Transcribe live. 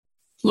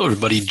Hello,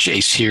 everybody.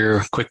 Jace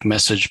here. Quick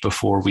message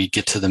before we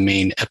get to the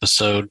main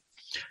episode.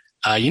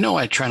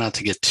 I try not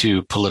to get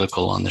too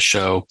political on the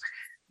show.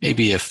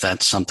 Maybe if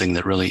that's something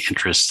that really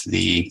interests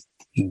the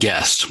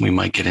guest, we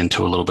might get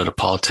into a little bit of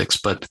politics,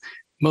 but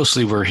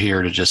mostly we're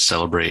here to just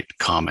celebrate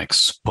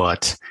comics.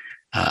 But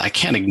I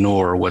can't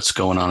ignore what's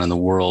going on in the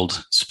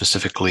world,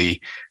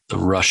 specifically the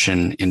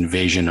Russian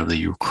invasion of the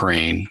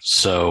Ukraine.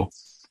 So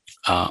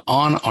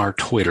on our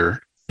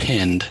Twitter,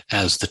 pinned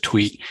as the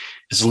tweet,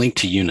 is a link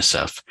to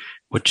UNICEF,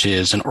 which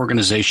is an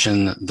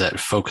organization that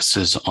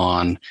focuses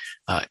on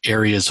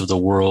areas of the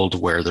world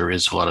where there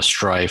is a lot of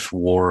strife,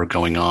 war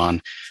going on.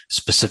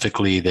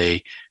 Specifically,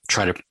 they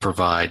try to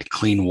provide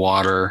clean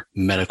water,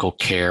 medical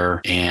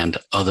care, and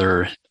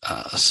other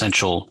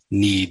essential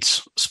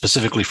needs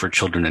specifically for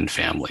children and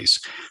families.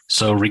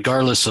 So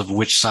regardless of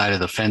which side of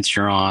the fence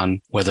you're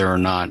on, whether or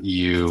not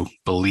you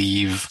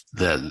believe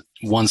that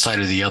one side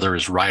or the other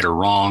is right or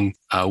wrong,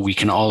 we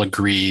can all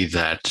agree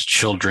that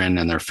children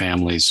and their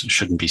families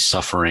shouldn't be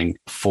suffering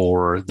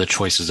for the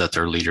choices that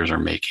their leaders are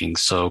making.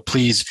 So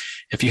please,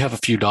 if you have a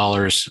few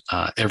dollars,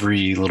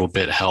 every little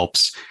bit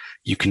helps.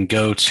 You can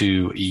go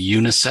to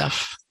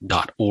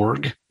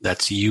unicef.org.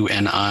 That's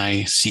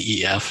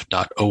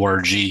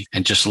unicef.org,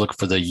 and just look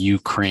for the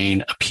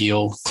Ukraine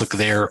appeal. Click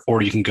there,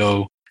 or you can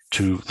go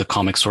to the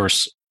Comic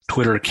Source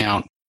Twitter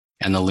account,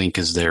 and the link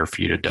is there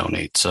for you to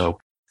donate. So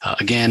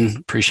again,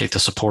 appreciate the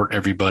support,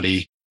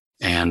 everybody,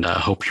 and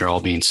hope you're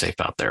all being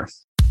safe out there.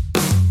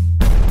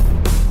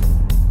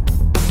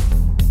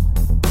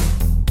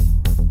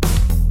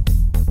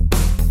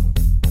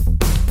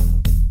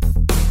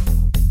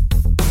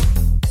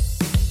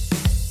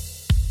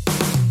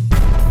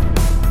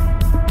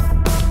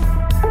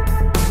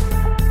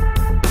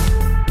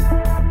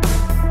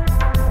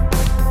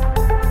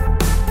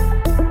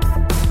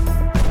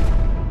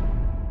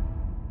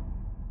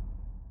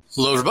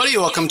 Hello, everybody.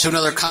 Welcome to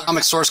another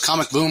Comic Source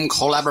Comic Boom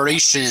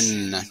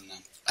collaboration.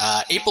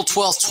 April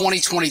 12th,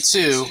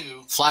 2022,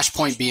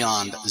 Flashpoint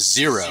Beyond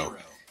Zero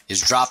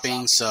is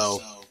dropping. So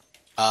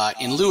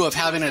in lieu of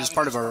having it as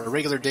part of our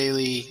regular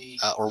daily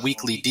or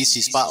weekly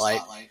DC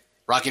Spotlight,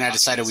 Rocky and I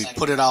decided we'd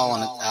put it all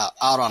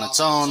out on its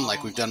own,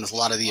 like we've done with a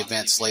lot of the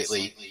events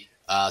lately.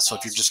 So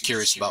if you're just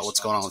curious about what's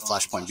going on with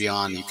Flashpoint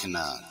Beyond, you can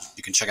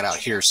check it out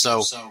here.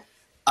 So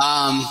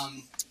I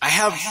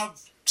have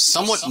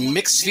somewhat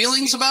mixed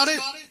feelings about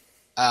it.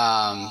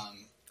 And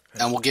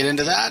we'll get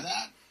into that.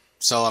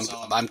 So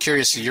I'm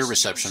curious to your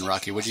reception,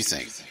 Rocky. What do you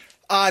think?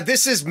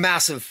 This is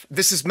massive.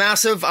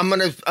 I'm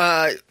gonna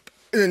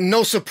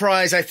no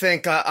surprise. I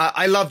think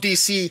I love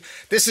DC.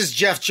 This is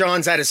Geoff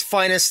Johns at his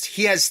finest.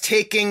 There's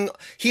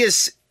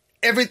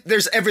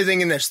everything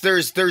in this.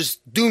 There's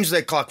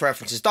Doomsday Clock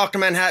references, Dr.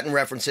 Manhattan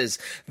references.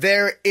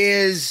 There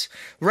is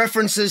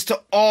references to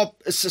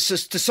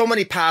so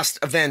many past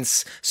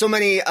events, so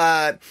many.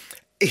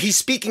 He's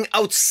speaking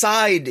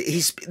outside.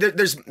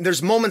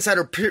 There's moments that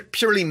are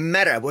purely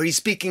meta where he's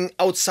speaking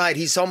outside.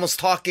 He's almost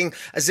talking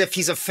as if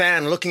he's a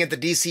fan looking at the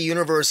DC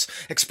universe,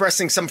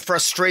 expressing some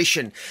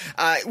frustration.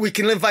 We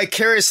can live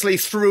vicariously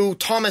through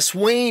Thomas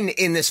Wayne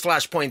in this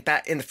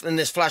Flashpoint in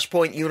this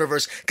Flashpoint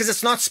universe because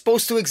it's not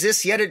supposed to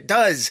exist yet it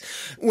does.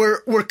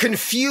 We're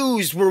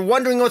confused. We're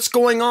wondering what's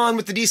going on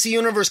with the DC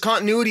universe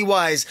continuity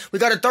wise. We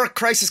got a Dark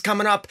Crisis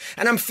coming up,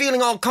 and I'm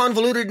feeling all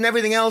convoluted and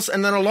everything else.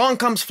 And then along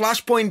comes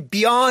Flashpoint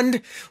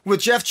Beyond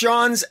with Geoff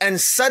Johns, and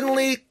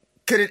suddenly,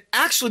 could it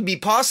actually be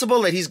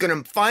possible that he's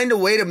going to find a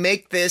way to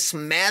make this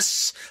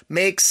mess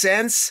make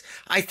sense?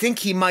 I think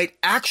he might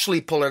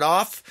actually pull it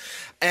off.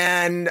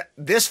 And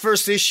this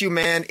first issue,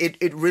 man,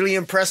 it really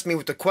impressed me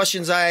with the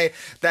questions that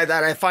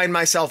I find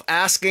myself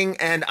asking.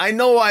 And I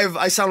know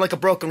I sound like a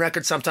broken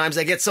record sometimes.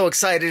 I get so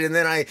excited and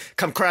then I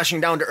come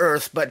crashing down to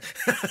earth. But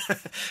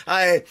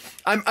I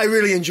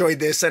really enjoyed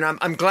this, and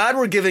I'm glad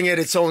we're giving it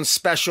its own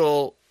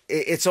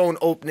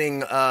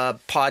opening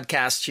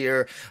podcast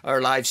here,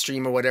 or live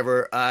stream or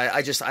whatever.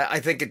 I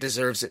think it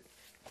deserves it.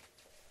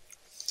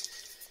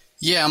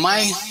 Yeah,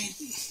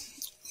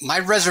 my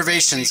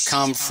reservations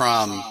come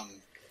from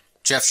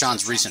Geoff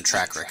Johns' recent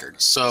track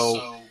record.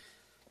 So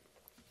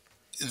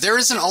there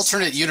is an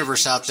alternate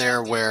universe out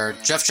there where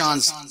Geoff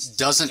Johns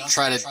doesn't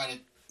try to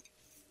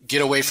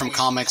get away from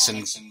comics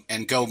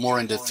and go more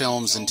into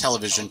films and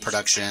television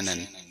production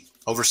and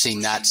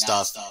overseeing that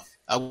stuff.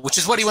 Which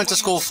is what he went to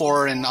school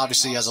for, and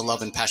obviously he has a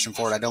love and passion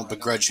for it. I don't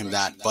begrudge him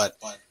that, but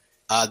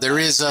there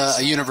is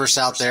a universe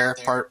out there,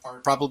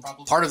 probably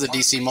part of the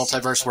DC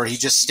multiverse, where he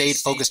just stayed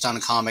focused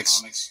on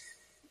comics,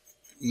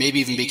 maybe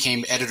even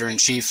became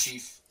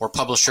editor-in-chief or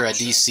publisher at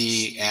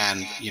DC,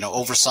 and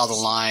oversaw the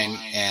line,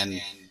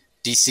 and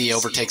DC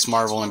overtakes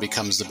Marvel and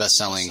becomes the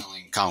best-selling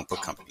comic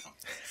book company.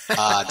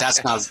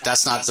 That's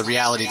not the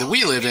reality that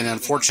we live in,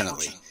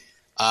 unfortunately.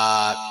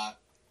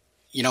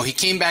 He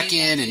came back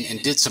in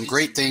and did some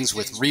great things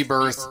with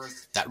Rebirth.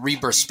 That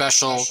Rebirth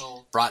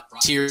special brought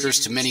tears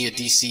to many a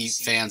DC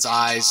fans'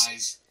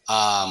 eyes.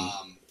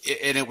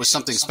 And it was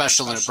something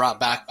special, and it brought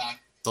back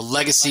the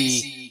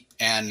legacy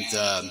and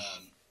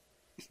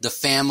the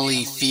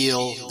family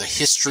feel, the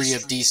history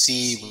of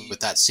DC with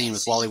that scene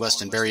with Wally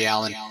West and Barry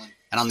Allen.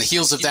 And on the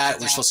heels of that,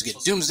 we're supposed to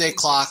get Doomsday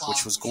Clock,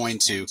 which was going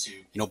to,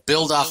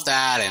 build off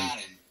that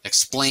and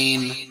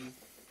explain,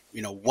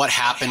 what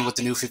happened with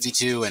the New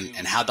 52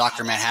 and how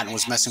Dr. Manhattan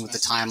was messing with the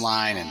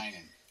timeline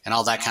and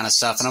all that kind of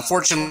stuff. And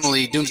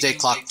unfortunately, Doomsday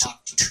Clock took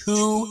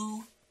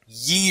 2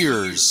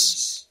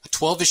 years, a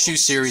 12-issue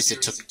series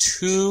that took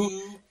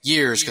 2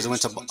 years because it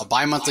went to a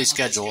bi-monthly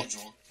schedule.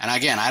 And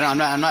again,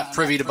 I'm not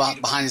privy to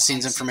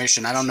behind-the-scenes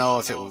information. I don't know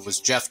if it was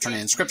Jeff turning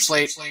in script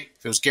slate,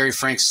 if it was Gary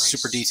Frank's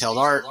super detailed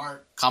art,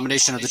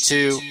 combination of the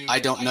two. I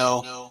don't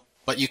know.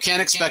 But you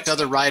can't expect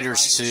other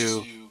writers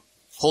to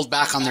hold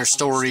back on their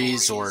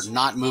stories or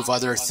not move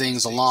other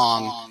things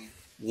along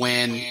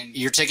when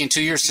you're taking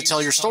 2 years to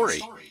tell your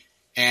story.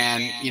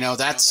 And,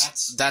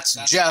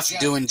 that's Jeff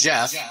doing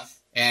Jeff,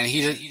 and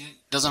he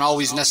doesn't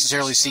always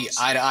necessarily see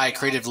eye to eye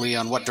creatively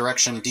on what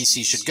direction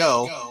DC should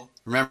go.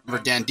 Remember,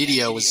 Dan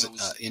Didio was,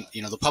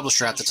 the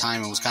publisher at the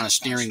time and was kind of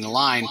steering the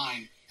line.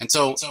 And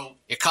so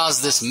it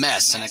caused this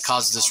mess and it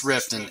caused this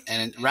rift.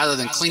 And rather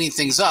than cleaning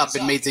things up,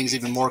 it made things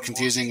even more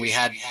confusing. We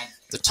had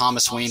the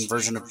Thomas Wayne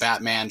version of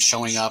Batman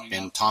showing up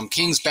in Tom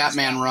King's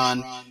Batman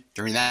run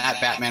during that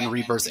Batman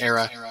Rebirth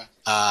era.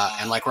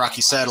 And like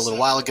Rocky said a little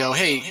while ago,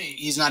 hey,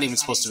 he's not even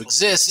supposed to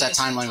exist. That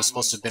timeline was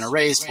supposed to have been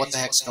erased. What the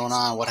heck's going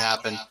on? What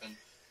happened?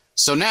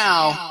 So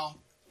now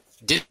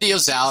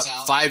Didio's out.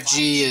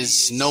 5G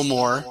is no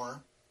more.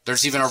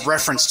 There's even a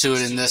reference to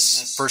it in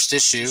this first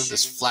issue,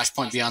 this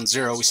Flashpoint Beyond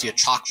Zero. We see a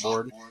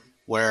chalkboard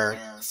where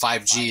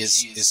 5G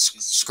is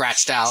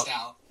scratched out.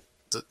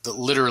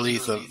 Literally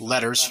the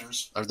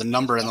letters, or the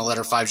number in the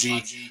letter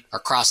 5G are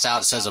crossed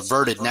out. It says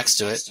averted next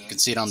to it. You can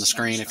see it on the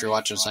screen if you're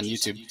watching us on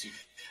YouTube.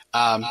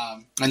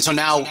 And so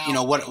now,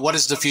 what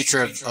does the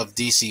future of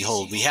DC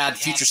hold? We had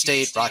Future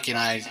State. Rocky and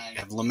I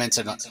have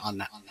lamented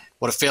on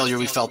what a failure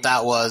we felt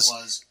that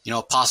was,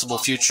 a possible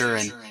future.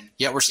 And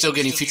yet we're still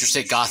getting Future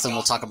State Gotham.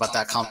 We'll talk about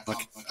that comic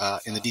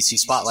in the DC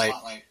Spotlight.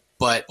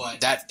 But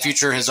that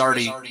future has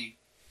already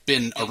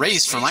been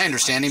erased from my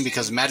understanding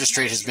because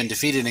Magistrate has been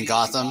defeated in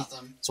Gotham.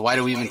 So why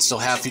do we even still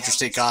have Future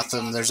State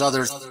Gotham? There's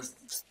other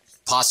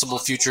possible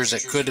futures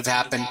that could have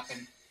happened,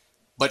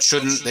 but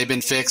shouldn't. They've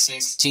been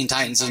fixed. Teen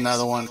Titans is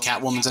another one.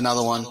 Catwoman's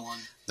another one.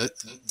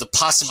 The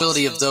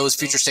possibility of those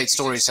Future State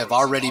stories have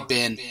already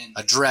been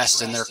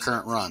addressed in their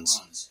current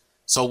runs.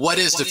 So what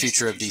is the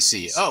future of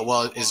DC? Oh,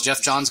 well, is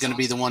Jeff Johns going to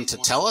be the one to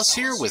tell us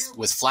here with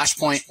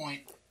Flashpoint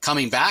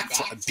coming back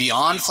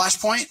beyond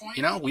Flashpoint?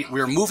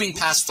 We're moving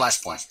past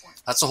Flashpoint.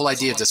 That's the whole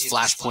idea of this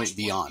Flashpoint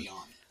beyond.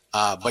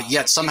 But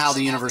yet somehow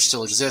the universe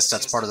still exists.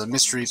 That's part of the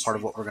mystery, part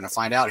of what we're going to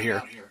find out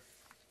here.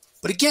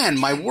 But again,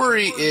 my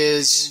worry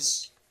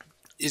is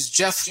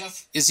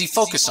Jeff, is he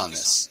focused on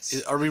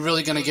this? Are we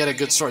really going to get a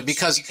good story?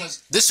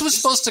 Because this was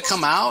supposed to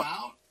come out,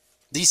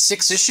 these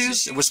 6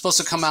 issues, it was supposed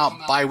to come out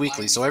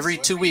bi-weekly. So every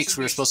 2 weeks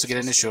we were supposed to get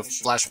an issue of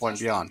Flashpoint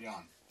Beyond,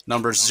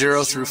 numbers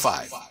 0 through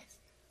 5.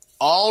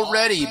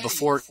 Already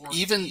before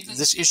even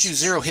this issue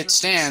 0 hit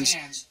stands,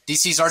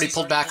 DC's already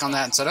pulled back on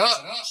that and said,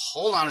 oh,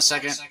 hold on a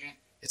second.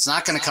 It's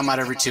not going to come out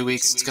every 2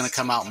 weeks. It's going to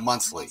come out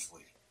monthly.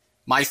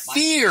 My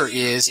fear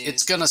is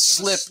it's going to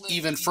slip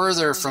even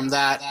further from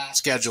that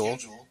schedule,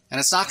 and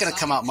it's not going to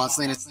come out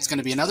monthly, and it's going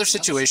to be another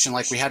situation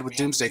like we had with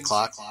Doomsday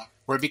Clock,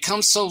 where it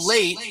becomes so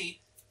late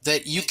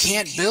that you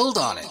can't build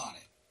on it.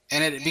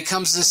 And it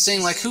becomes this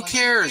thing like, who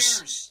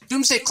cares?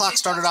 Doomsday Clock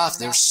started off,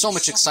 there was so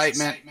much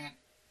excitement,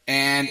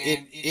 and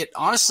it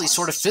honestly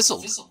sort of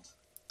fizzled.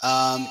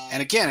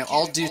 And again,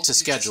 all due to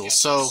schedule.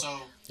 So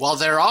while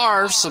there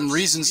are some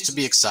reasons to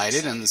be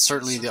excited, and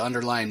certainly the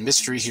underlying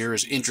mystery here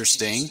is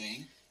interesting,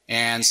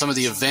 and some of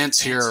the events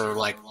here are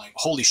like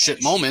holy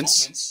shit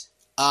moments,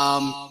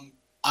 I'm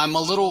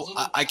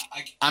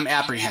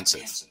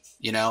apprehensive,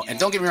 and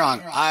don't get me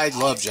wrong, I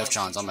love Jeff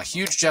Johns. I'm a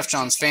huge Jeff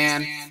Johns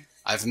fan.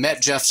 I've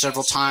met Jeff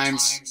several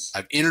times.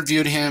 I've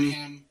interviewed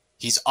him.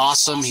 He's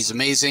awesome. He's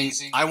amazing.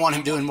 I want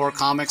him doing more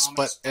comics,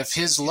 but if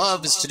his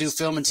love is to do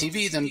film and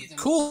TV, then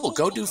cool,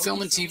 go do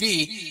film and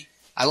TV.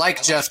 I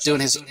like Jeff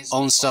doing his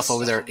own stuff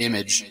over there at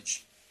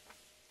Image.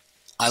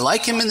 I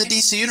like him in the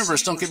DC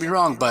universe, don't get me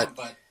wrong, but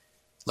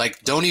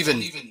don't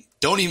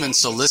even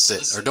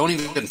solicit or don't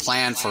even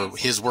plan for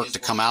his work to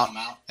come out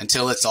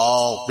until it's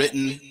all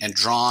written and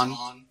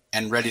drawn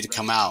and ready to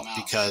come out,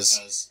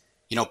 because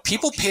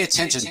people pay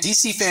attention.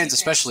 DC fans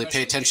especially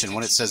pay attention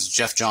when it says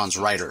Jeff Johns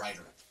writer,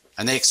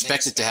 and they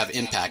expect it to have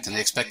impact, and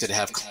they expect it to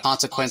have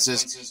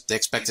consequences. They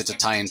expect it to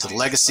tie into the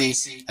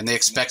legacy, and they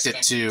expect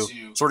it to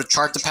sort of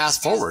chart the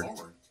path forward.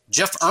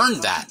 Jeff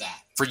earned that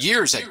for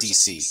years at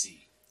DC.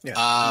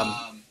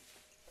 Yeah.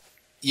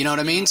 You know what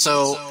I mean?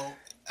 So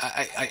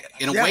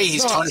in a way,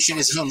 he's tarnishing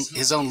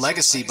his own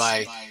legacy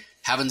by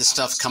having this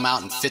stuff come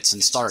out in fits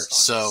and starts.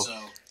 So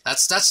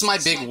that's my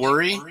big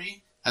worry.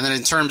 And then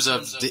in terms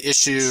of the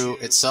issue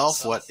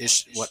itself, what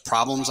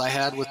problems I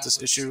had with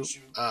this issue,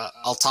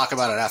 I'll talk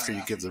about it after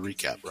you give the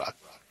recap, Rock.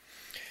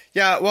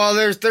 Yeah, well,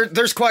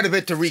 there's quite a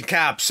bit to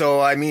recap. So,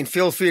 I mean,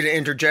 feel free to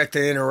interject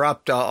and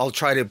interrupt. I'll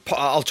try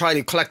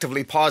to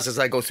collectively pause as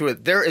I go through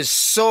it. There is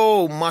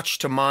so much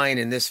to mine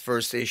in this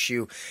first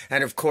issue,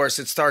 and of course,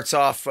 it starts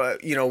off,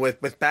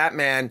 with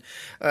Batman,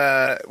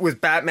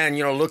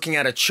 looking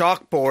at a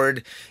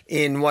chalkboard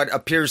in what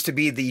appears to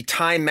be the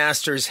Time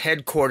Master's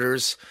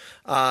headquarters,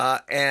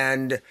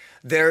 and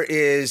there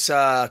is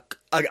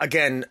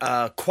again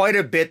quite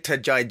a bit to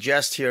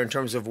digest here in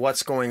terms of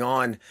what's going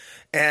on,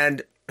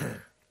 and.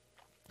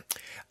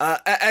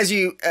 As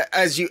you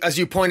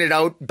pointed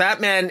out,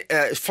 Batman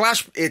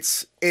Flash.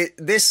 This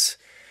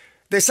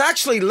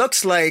actually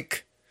looks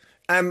like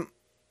in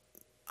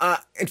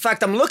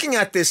fact, I'm looking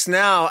at this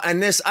now,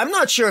 and I'm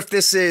not sure if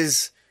this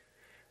is.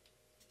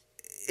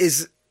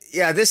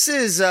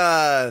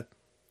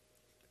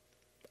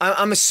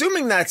 I'm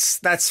assuming is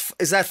that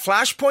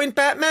Flashpoint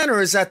Batman,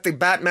 or is that the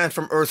Batman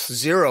from Earth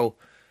Zero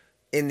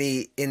in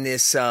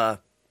this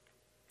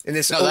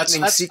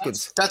opening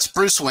sequence? That's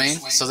Bruce Wayne.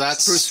 So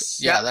that's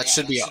Bruce. Yeah, that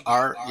should be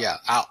our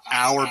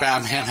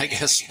Batman, I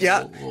guess.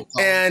 Yeah,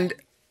 and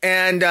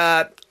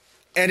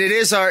it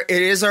is our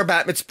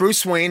Batman. It's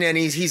Bruce Wayne, and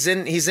he's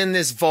in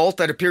this vault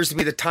that appears to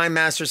be the Time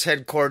Master's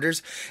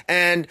headquarters,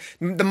 and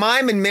the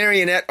Mime and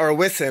Marionette are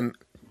with him,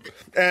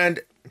 and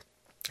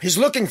he's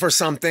looking for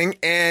something,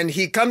 and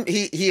he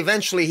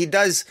eventually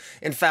does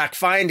in fact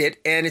find it,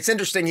 and it's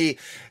interesting.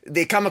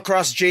 They come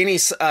across Janie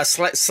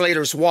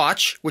Slater's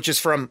watch, which is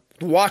from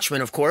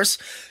Watchmen, of course.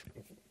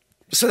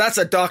 So that's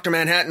a Dr.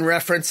 Manhattan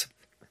reference.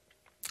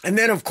 And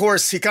then, of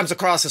course, he comes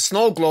across a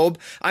snow globe.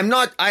 I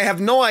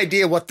have no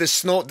idea what the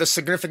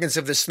significance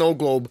of the snow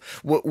globe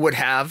would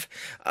have.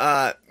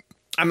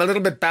 I'm a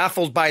little bit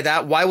baffled by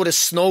that. Why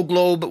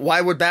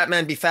would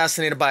Batman be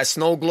fascinated by a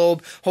snow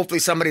globe? Hopefully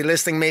somebody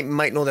listening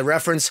might know the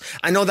reference.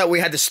 I know that we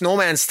had the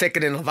snowman's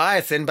ticket in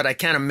Leviathan, but I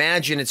can't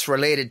imagine it's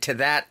related to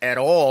that at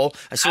all.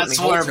 That's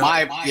where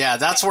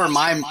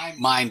my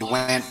mind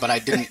went, but I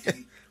didn't.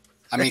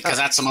 I mean, because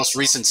that's the most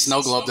recent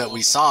snow globe that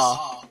we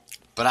saw,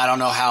 but I don't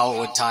know how it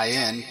would tie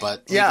in,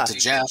 but leave it to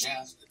Jeff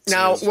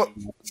to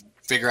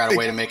figure out a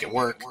way to make it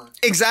work.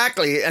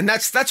 Exactly, and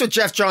that's what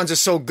Jeff Johns is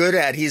so good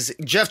at.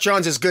 Jeff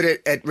Johns is good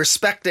at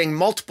respecting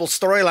multiple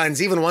storylines,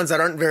 even ones that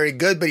aren't very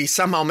good, but he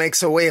somehow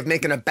makes a way of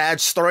making a bad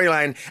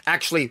storyline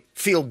actually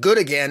feel good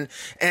again.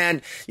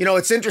 And,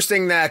 it's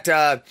interesting that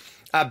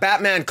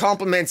Batman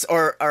compliments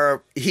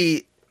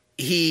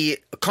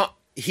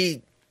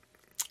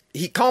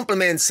he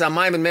compliments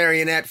Mime and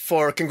Marionette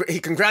he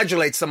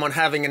congratulates them on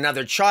having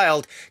another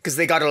child because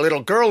they got a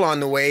little girl on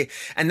the way.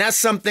 And that's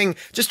something,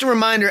 just a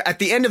reminder, at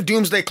the end of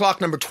Doomsday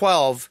Clock number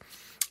 12,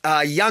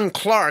 young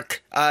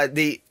Clark,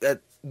 the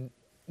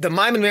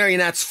Mime and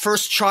Marionette's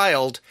first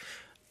child,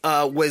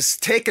 was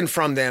taken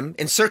from them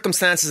in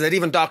circumstances that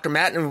even Dr.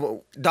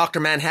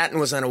 Manhattan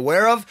was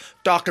unaware of.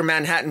 Dr.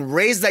 Manhattan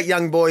raised that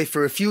young boy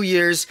for a few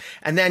years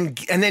and then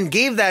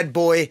gave that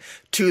boy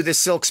to the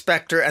Silk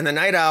Spectre and the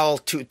Night Owl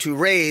to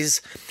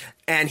raise.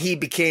 And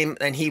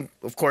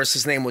of course,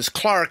 his name was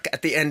Clark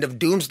at the end of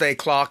Doomsday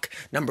Clock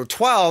number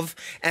 12.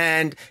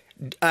 And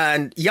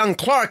young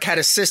Clark had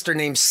a sister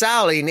named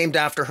Sally, named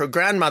after her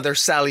grandmother,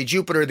 Sally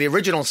Jupiter, the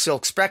original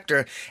Silk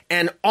Spectre.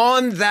 And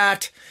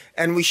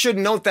we should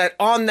note that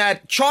on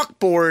that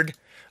chalkboard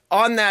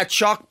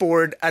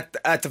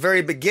at the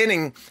very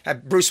beginning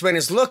that Bruce Wayne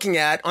is looking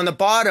at, on the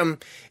bottom,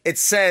 it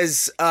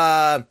says,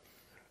 I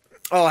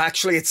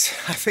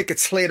think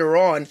it's later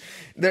on,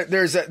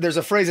 there's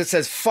a phrase that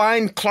says,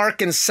 "Find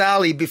Clark and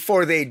Sally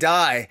before they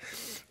die."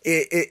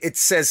 It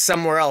says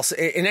somewhere else.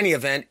 In any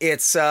event,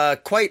 it's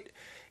quite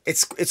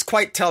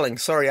telling.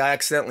 Sorry, I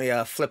accidentally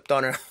flipped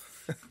on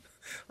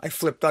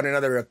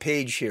another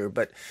page here,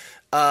 but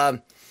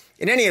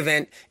in any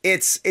event,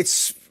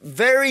 it's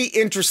very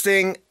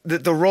interesting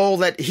the role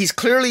that he's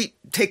clearly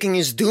taking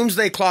his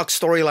Doomsday Clock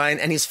storyline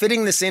and he's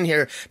fitting this in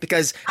here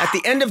because at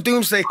the end of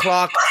Doomsday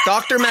Clock,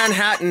 Dr.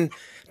 Manhattan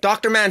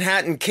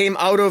came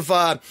out of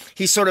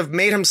he sort of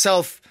made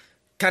himself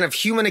kind of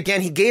human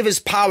again. He gave his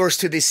powers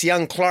to this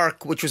young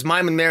Clark, which was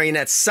Mime and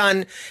Marionette's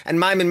son, and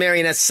Mime and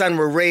Marionette's son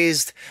were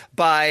raised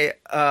by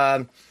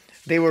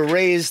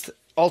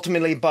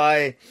ultimately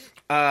by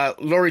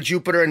Laurie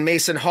Jupiter and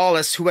Mason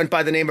Hollis, who went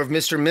by the name of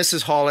Mr. and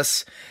Mrs.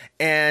 Hollis,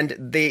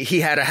 and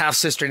he had a half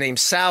sister named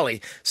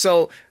Sally.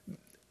 So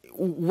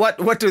who's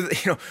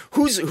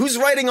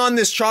writing on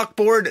this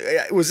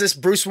chalkboard? Was this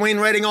Bruce Wayne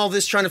writing all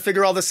this, trying to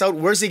figure all this out?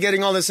 Where's he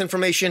getting all this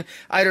information?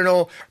 I don't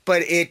know,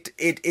 but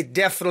it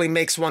definitely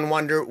makes one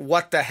wonder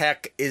what the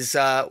heck is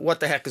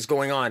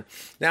going on.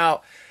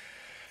 Now,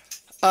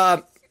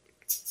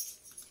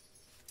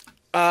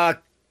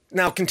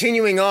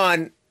 continuing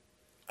on,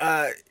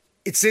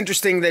 it's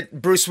interesting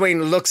that Bruce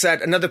Wayne looks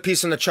at another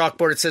piece on the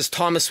chalkboard. It says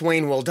Thomas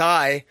Wayne will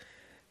die.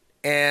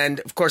 And,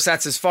 of course,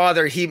 that's his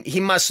father. He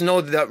must know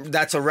that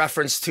that's a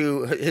reference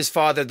to his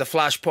father, the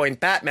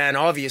Flashpoint Batman,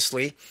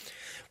 obviously.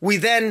 We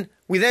then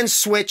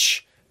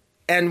switch,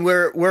 and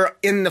we're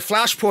in the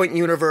Flashpoint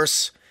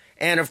universe.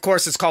 And, of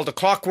course, it's called the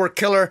Clockwork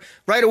Killer.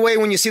 Right away,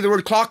 when you see the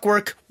word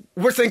clockwork,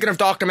 we're thinking of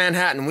Dr.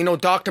 Manhattan. We know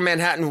Dr.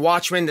 Manhattan,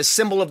 Watchman, the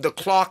symbol of the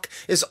clock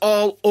is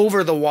all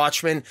over the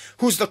Watchman.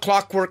 Who's the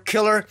Clockwork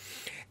Killer?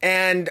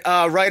 And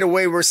right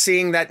away we're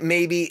seeing that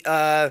maybe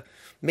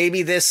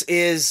this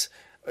is,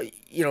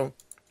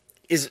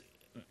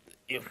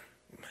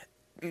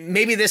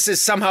 maybe this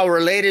is somehow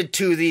related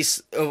to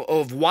these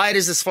of why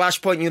does this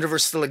Flashpoint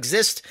universe still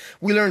exist?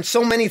 We learned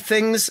so many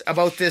things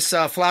about this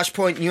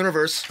Flashpoint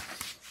universe,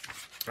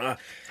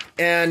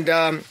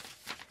 and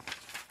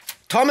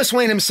Thomas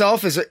Wayne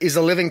himself is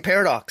a living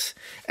paradox.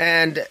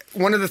 And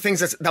one of the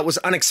things that was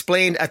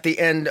unexplained at the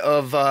end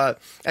of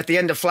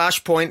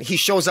Flashpoint, he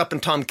shows up in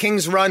Tom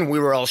King's run. We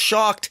were all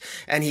shocked,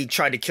 and he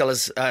tried to kill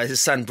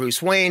his son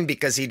Bruce Wayne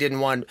because he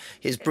didn't want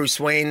his Bruce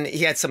Wayne.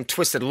 He had some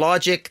twisted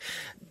logic.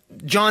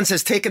 Johns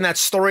has taken that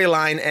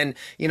storyline, and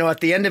at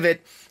the end of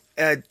it,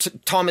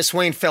 Thomas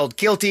Wayne felt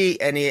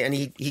guilty, and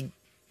he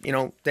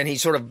then he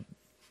sort of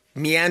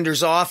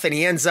meanders off, and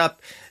he ends up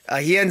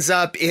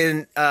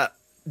in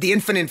the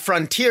Infinite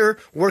Frontier,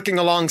 working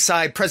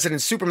alongside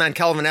President Superman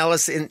Calvin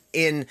Ellis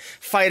in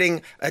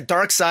fighting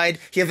Darkseid.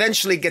 He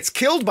eventually gets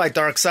killed by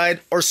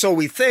Darkseid, or so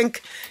we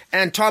think.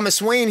 And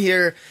Thomas Wayne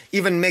here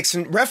even makes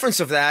a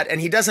reference of that,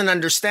 and he doesn't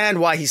understand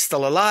why he's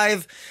still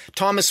alive.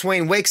 Thomas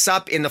Wayne wakes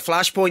up in the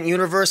Flashpoint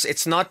universe.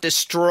 It's not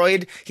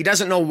destroyed. He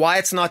doesn't know why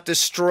it's not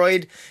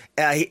destroyed.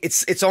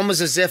 It's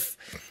almost as if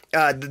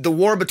the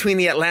war between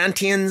the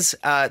Atlanteans,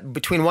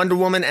 between Wonder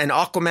Woman and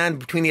Aquaman,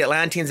 between the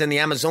Atlanteans and the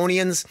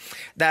Amazonians,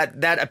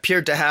 that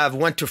appeared to have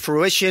went to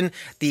fruition.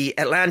 The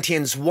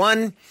Atlanteans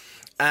won.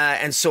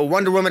 And so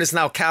Wonder Woman is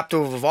now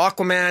captive of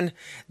Aquaman.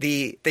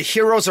 The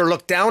heroes are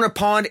looked down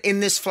upon in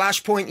this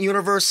Flashpoint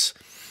universe.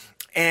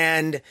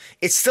 And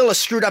it's still a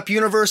screwed up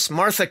universe.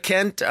 Martha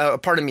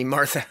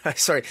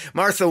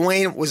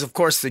Wayne was, of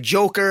course, the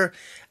Joker.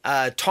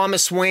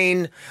 Thomas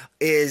Wayne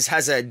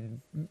has a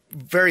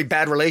very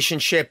bad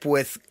relationship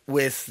with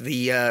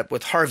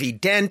Harvey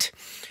Dent,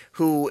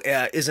 who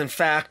is in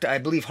fact, I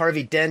believe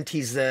Harvey Dent.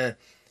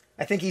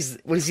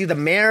 Was he the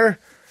mayor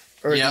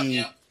or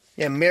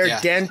Mayor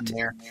Dent?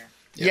 Mayor.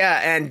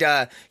 Yeah,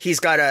 and he's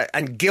got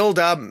and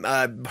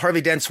Gilda,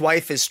 Harvey Dent's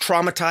wife, is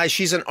traumatized.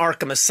 She's in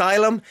Arkham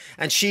Asylum,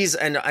 and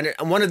and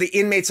one of the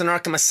inmates in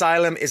Arkham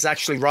Asylum is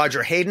actually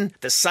Roger Hayden,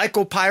 the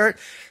Psycho Pirate.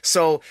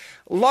 So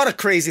a lot of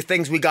crazy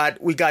things. We got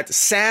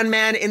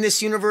Sandman in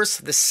this universe.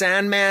 The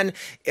Sandman,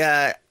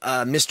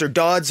 Mr.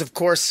 Dodds, of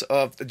course,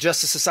 of the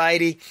Justice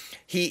Society.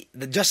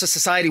 The Justice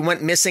Society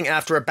went missing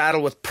after a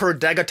battle with Per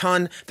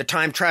Degaton, the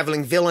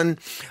time-traveling villain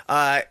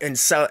in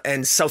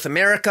South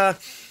America.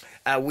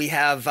 We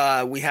have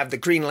the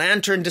Green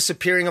Lantern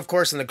disappearing, of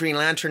course, and the Green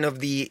Lantern in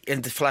the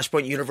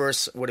Flashpoint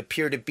universe would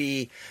appear to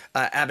be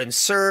Abin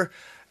Sur.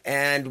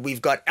 And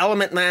we've got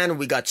Element Man,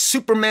 we got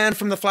Superman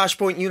from the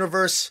Flashpoint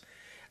universe.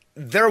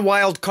 They're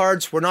wild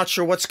cards. We're not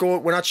sure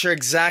we're not sure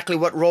exactly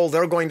what role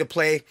they're going to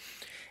play.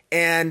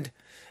 And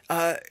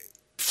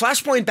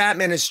Flashpoint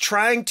Batman is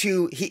trying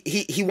to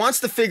he wants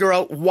to figure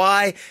out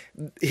why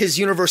his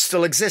universe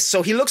still exists.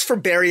 So he looks for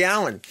Barry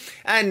Allen,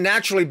 and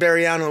naturally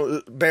Barry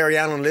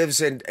Allen lives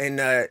in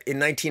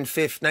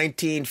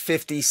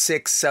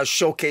 1956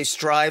 Showcase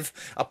Drive,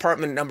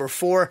 apartment number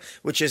 4,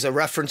 which is a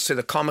reference to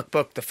the comic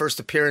book, the first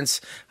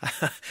appearance,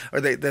 or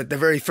the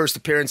very first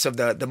appearance of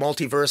the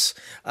multiverse.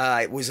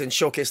 It was in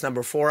Showcase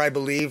number 4, I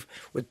believe,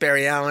 with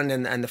Barry Allen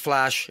and the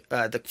Flash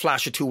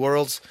of Two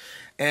Worlds.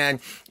 And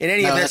in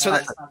any event,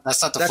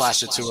 that's not the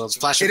Flash of Two Worlds.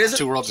 Flash of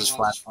Two Worlds is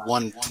Flash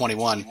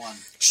 121.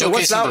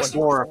 Showcase number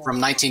 4 from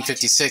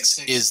 1956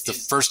 is the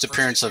first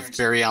appearance of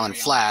Barry Allen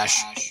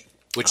Flash,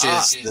 which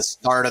is the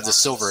start of the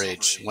Silver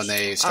Age, when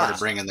they started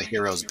bringing the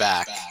heroes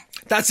back.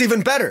 That's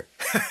even better.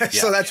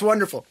 So that's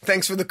wonderful.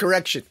 Thanks for the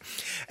correction.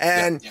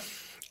 And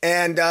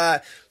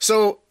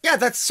so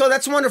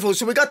that's wonderful.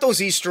 So we got those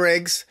Easter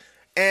eggs,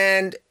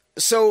 and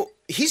so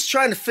he's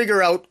trying to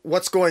figure out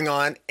what's going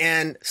on,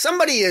 and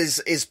somebody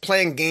is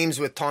playing games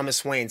with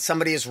Thomas Wayne.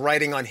 Somebody is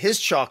writing on his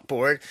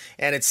chalkboard,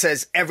 and it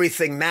says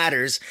everything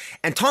matters.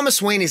 And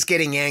Thomas Wayne is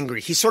getting angry.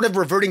 He's sort of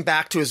reverting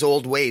back to his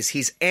old ways.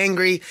 He's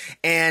angry,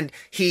 and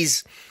he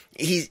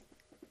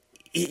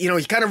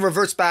kind of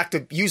reverts back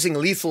to using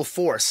lethal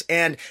force.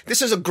 And this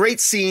is a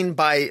great scene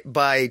by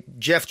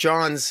Jeff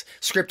Johns,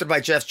 scripted by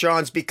Jeff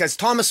Johns, because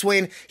Thomas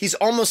Wayne, he's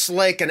almost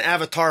like an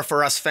avatar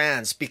for us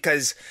fans,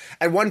 because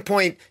at one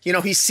point,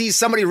 he sees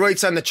somebody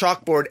writes on the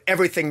chalkboard,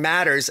 everything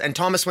matters. And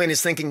Thomas Wayne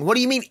is thinking, what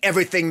do you mean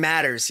everything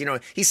matters?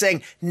 He's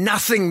saying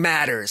nothing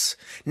matters.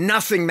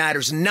 Nothing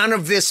matters. None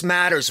of this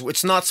matters.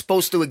 It's not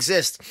supposed to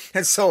exist.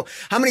 And so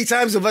how many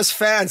times of us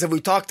fans have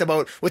we talked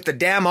about with the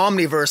damn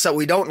Omniverse that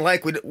we don't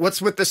like?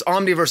 What's with this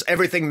Omniverse,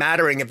 everything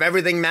mattering? If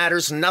everything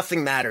matters,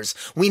 nothing matters.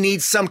 We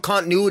need some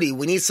continuity.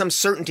 We need some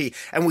certainty,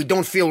 and we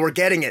don't feel we're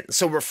getting it.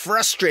 So we're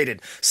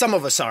frustrated. Some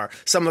of us are.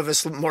 Some of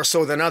us more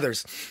so than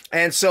others.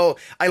 And so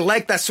I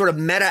like that sort of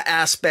meta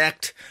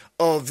aspect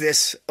of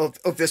this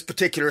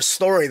particular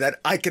story, that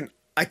I can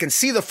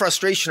see the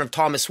frustration of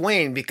Thomas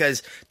Wayne,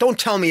 because don't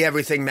tell me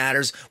everything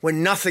matters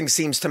when nothing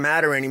seems to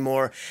matter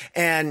anymore.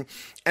 And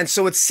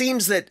so it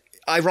seems that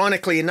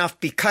ironically enough,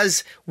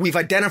 because we've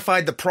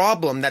identified the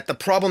problem, that the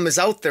problem is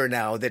out there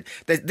now, that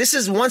this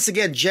is once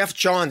again Geoff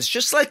Johns,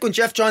 just like when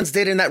Geoff Johns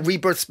did in that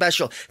Rebirth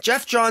special.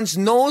 Geoff Johns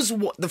knows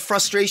the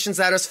frustrations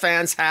that us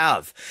fans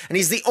have. And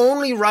he's the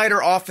only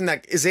writer often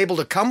that is able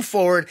to come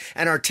forward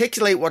and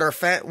articulate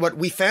what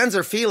we fans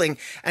are feeling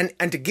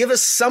and to give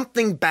us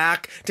something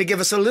back, to give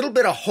us a little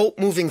bit of hope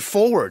moving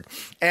forward.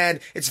 And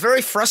it's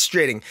very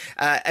frustrating.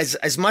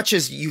 As much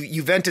as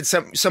you vented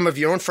some of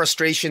your own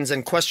frustrations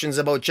and questions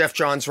about Geoff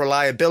Johns'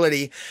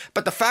 reliability,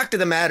 but the fact of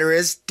the matter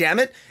is, damn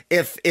it,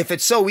 if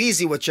it's so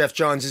easy what Geoff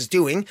Johns is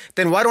doing,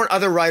 then why don't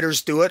other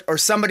writers do it, or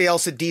somebody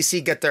else at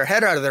DC get their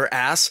head out of their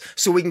ass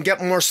so we can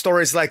get more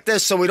stories like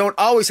this, so we don't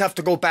always have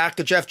to go back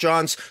to Geoff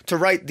Johns to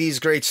write these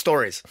great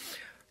stories.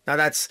 Now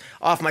that's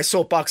off my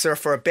soapbox there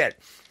for a bit.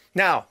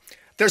 Now,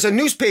 there's a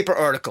newspaper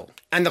article,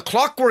 and the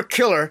Clockwork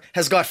Killer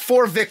has got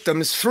 4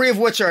 victims, 3 of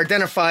which are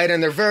identified,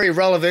 and they're very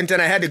relevant,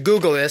 and I had to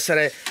Google this,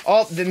 and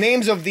all the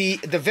names of the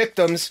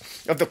victims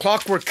of the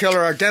Clockwork Killer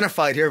are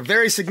identified here,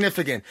 very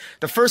significant.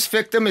 The first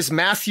victim is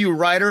Matthew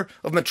Ryder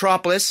of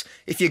Metropolis.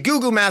 If you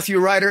Google Matthew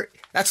Ryder,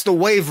 that's the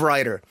Wave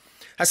Rider.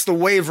 That's the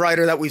Wave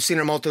Rider that we've seen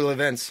in multiple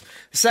events.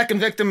 The second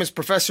victim is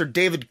Professor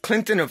David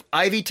Clinton of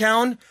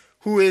Ivytown,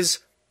 who is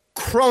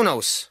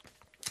Kronos.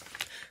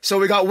 So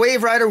we got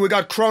Wave Rider, we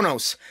got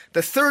Kronos.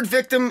 The third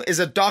victim is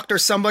a doctor,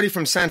 somebody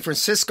from San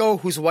Francisco,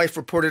 whose wife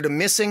reported him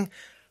missing.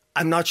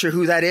 I'm not sure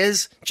who that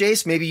is.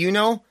 Jace, maybe you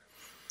know?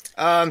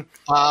 Well,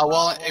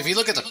 if you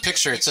look at the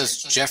picture, it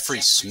says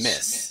Jeffrey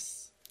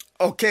Smith.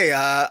 Okay,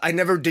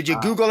 did you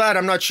Google that?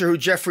 I'm not sure who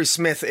Jeffrey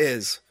Smith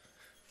is.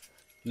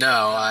 No,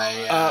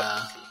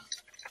 I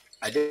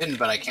didn't,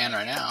 but I can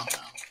right now.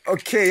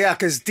 Okay, yeah,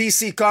 because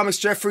DC Comics,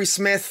 Jeffrey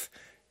Smith,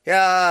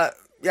 yeah,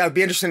 it'd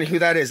be interesting who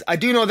that is. I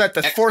do know that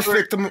the fourth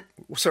victim...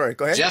 Sorry,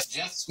 go ahead.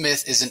 Jeff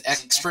Smith is an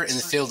expert in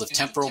the field of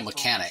temporal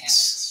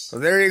mechanics. So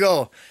there you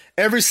go.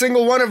 Every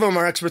single one of them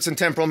are experts in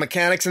temporal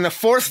mechanics. And the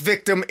fourth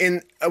victim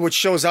which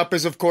shows up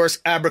is, of course,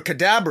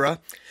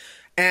 Abracadabra.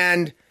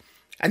 And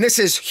this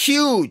is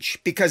huge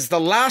because the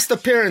last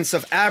appearance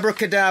of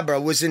Abracadabra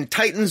was in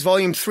Titans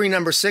Volume 3,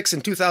 Number 6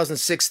 in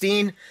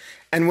 2016.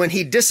 And when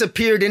he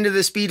disappeared into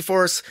the Speed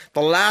Force,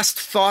 the last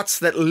thoughts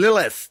that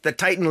Lilith, the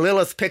Titan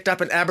Lilith, picked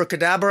up in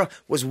Abracadabra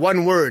was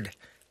one word: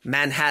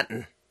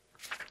 Manhattan.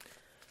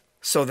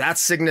 So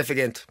that's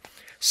significant.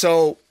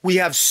 So we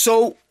have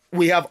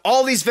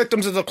all these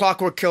victims of the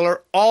Clockwork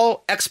Killer,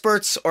 all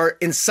experts or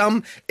in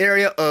some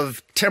area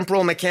of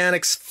temporal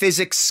mechanics,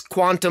 physics,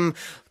 quantum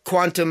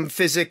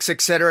physics,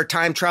 etc.,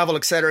 time travel,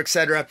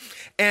 etc.,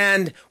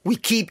 and we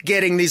keep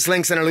getting these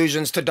links and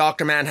allusions to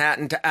Dr.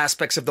 Manhattan, to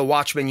aspects of the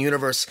Watchmen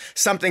universe.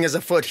 Something is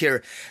afoot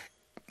here.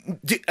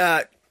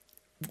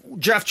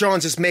 Geoff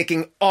Johns is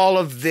making all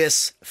of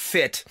this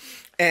fit,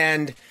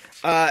 and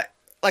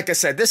like I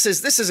said, this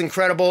is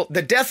incredible.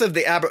 The death of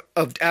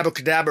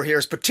Abracadabra here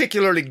is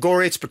particularly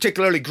gory. It's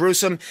particularly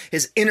gruesome.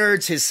 His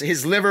innards,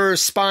 his liver,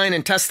 spine,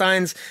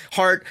 intestines,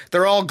 heart,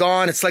 they're all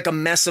gone. It's like a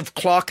mess of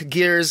clock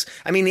gears.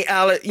 I mean,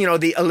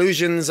 the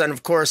allusions, and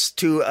of course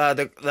to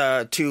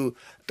the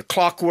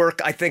clockwork,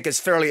 I think is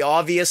fairly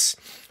obvious.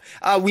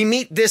 We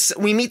meet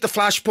the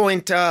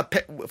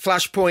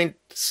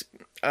Flashpoint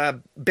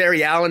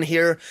Barry Allen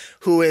here,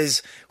 who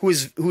is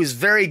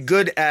very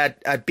good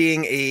at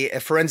being a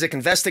forensic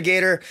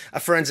investigator, a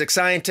forensic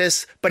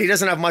scientist, but he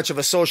doesn't have much of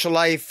a social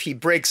life. He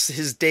breaks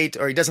his date,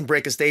 or he doesn't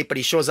break his date, but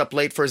he shows up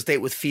late for his date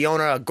with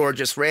Fiona, a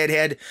gorgeous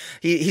redhead.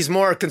 He's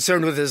more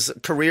concerned with his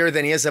career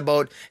than he is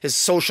about his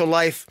social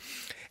life.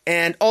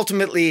 And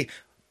ultimately,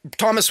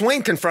 Thomas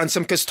Wayne confronts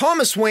him because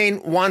Thomas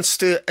Wayne wants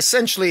to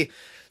essentially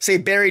say,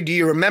 Barry, do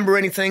you remember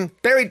anything?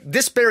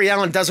 This Barry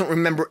Allen doesn't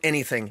remember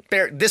anything.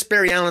 This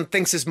Barry Allen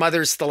thinks his mother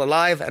is still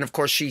alive, and of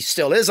course she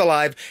still is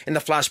alive in the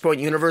Flashpoint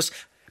universe.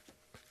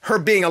 Her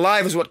being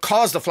alive is what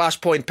caused the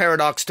Flashpoint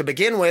paradox to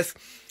begin with.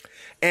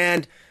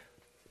 And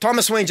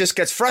Thomas Wayne just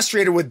gets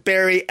frustrated with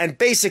Barry and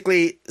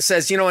basically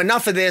says,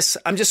 enough of this.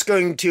 I'm just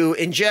going to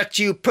inject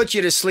you, put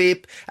you to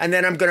sleep, and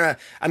then I'm gonna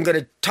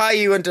tie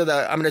you I'm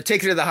gonna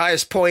take you to the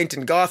highest point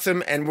in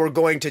Gotham, and we're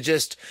going to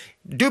just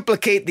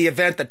duplicate the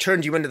event that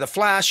turned you into the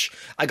Flash.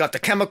 I got the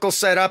chemicals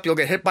set up. You'll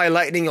get hit by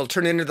lightning. You'll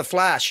turn into the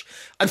Flash.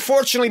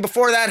 Unfortunately,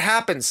 before that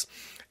happens,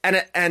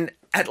 an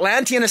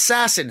Atlantean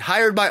assassin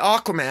hired by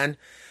Aquaman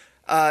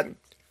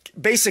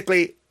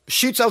basically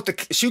shoots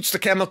the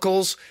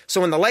chemicals.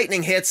 So when the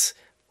lightning hits,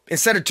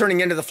 instead of turning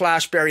into the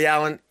Flash, Barry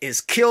Allen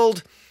is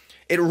killed.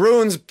 It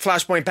ruins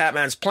Flashpoint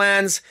Batman's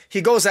plans.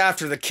 He goes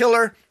after the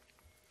killer.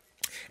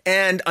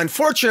 And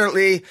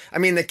unfortunately,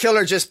 the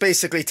killer just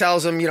basically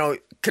tells him,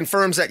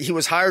 confirms that he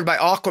was hired by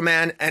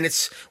Aquaman,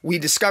 and we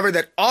discover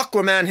that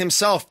Aquaman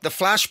himself, the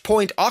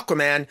Flashpoint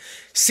Aquaman,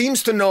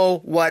 seems to know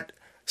what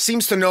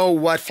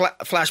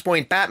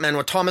Flashpoint Batman,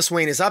 what Thomas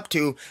Wayne is up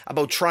to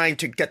about trying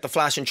to get the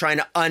Flash and trying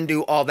to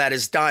undo all that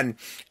is done.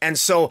 And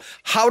so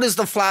how does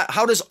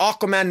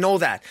Aquaman know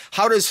that?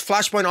 How does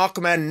Flashpoint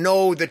Aquaman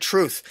know the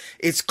truth?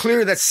 It's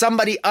clear that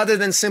somebody other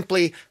than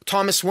simply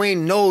Thomas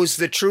Wayne knows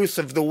the truth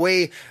of the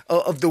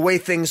way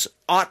things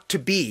ought to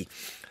be.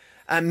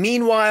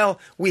 Meanwhile,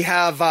 we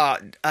have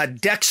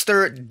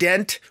Dexter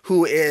Dent,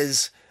 who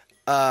is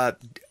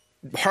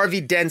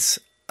Harvey Dent's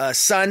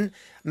son,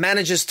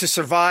 manages to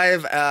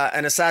survive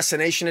an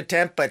assassination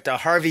attempt, but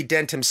Harvey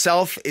Dent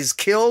himself is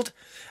killed.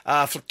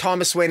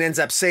 Thomas Wayne ends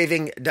up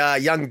saving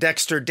young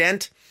Dexter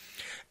Dent,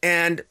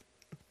 and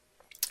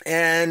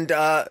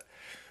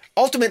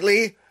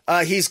ultimately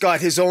he's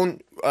got his own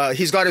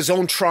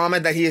trauma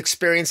that he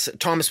experienced.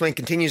 Thomas Wayne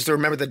continues to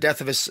remember the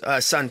death of his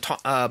son,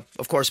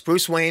 of course,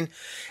 Bruce Wayne.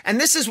 And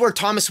this is where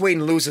Thomas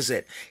Wayne loses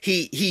it.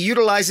 He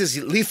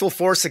utilizes lethal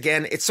force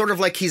again. It's sort of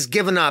like he's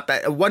given up.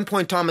 At one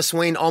point, Thomas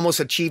Wayne almost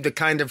achieved a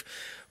kind of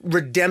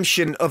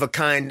redemption of a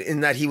kind in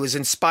that he was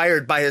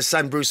inspired by his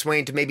son Bruce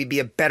Wayne to maybe be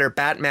a better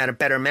Batman, a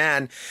better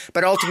man.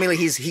 But ultimately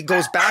he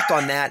goes back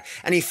on that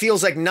and he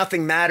feels like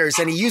nothing matters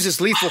and he uses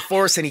lethal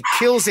force and he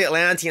kills the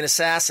Atlantean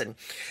assassin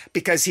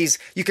because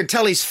you can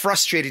tell he's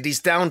frustrated, he's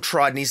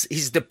downtrodden,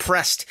 he's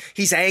depressed,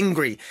 he's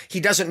angry, he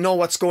doesn't know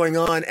what's going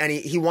on and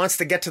he wants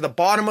to get to the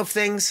bottom of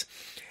things.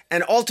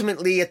 And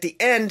ultimately, at the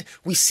end,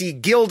 we see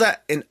Gilda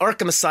in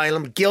Arkham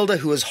Asylum. Gilda,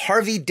 who is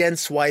Harvey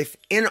Dent's wife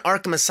in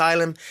Arkham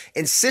Asylum,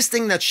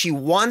 insisting that she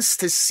wants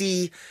to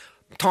see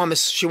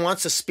Thomas. She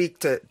wants to speak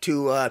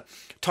to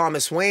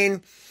Thomas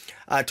Wayne,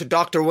 to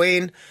Dr.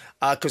 Wayne,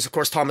 because, of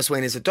course, Thomas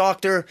Wayne is a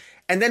doctor.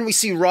 And then we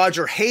see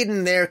Roger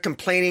Hayden there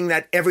complaining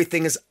that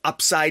everything is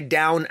upside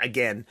down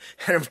again.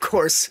 And of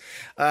course,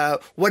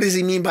 what does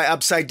he mean by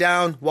upside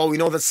down? Well, we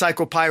know that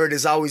Psycho Pirate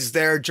is always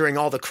there during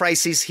all the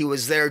crises. He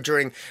was there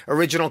during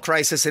Original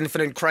Crisis,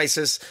 Infinite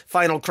Crisis,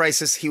 Final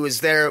Crisis. He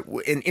was there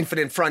in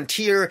Infinite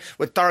Frontier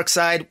with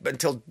Darkseid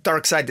until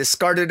Darkseid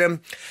discarded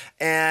him.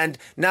 And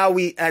now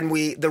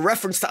the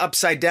reference to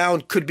upside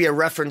down could be a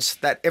reference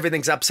that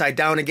everything's upside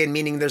down again,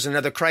 meaning there's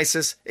another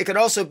crisis. It could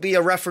also be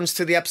a reference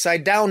to the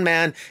Upside Down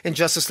Man in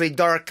Justice League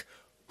Dark.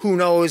 Who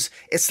knows?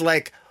 It's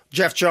like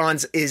Jeff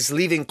Johns is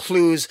leaving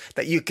clues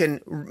that you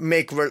can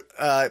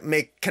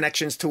make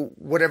connections to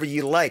whatever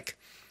you like.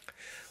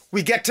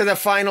 We get to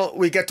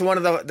one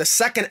of the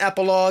second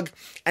epilogue,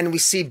 and we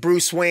see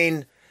Bruce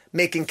Wayne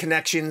making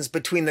connections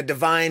between the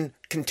divine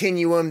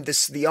continuum,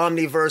 the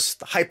omniverse,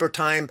 the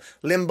hypertime,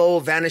 limbo,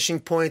 vanishing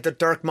point, the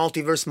dark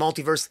multiverse,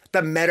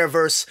 the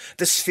metaverse,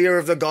 the sphere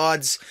of the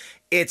gods.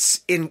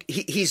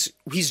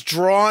 He's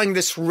drawing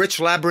this rich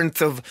labyrinth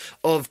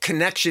of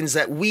connections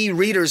that we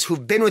readers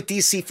who've been with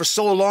DC for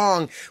so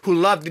long, who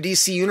love the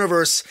DC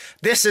universe,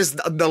 this is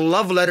the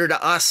love letter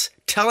to us,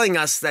 telling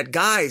us that,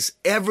 guys,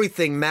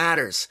 everything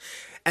matters.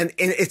 And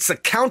it's a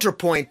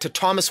counterpoint to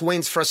Thomas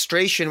Wayne's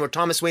frustration where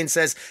Thomas Wayne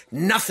says,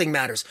 nothing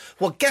matters.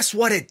 Well, guess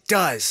what? It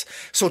does.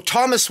 So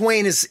Thomas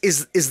Wayne is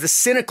the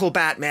cynical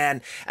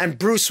Batman and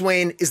Bruce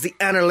Wayne is the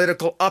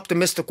analytical,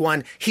 optimistic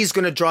one. He's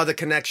going to draw the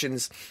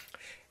connections.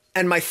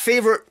 And my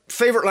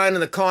favorite line in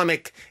the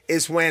comic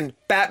is when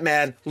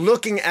Batman,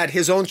 looking at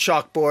his own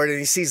chalkboard, and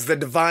he sees the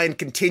divine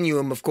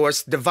continuum, of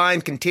course, divine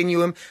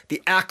continuum,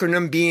 the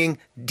acronym being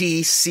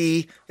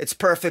DC. It's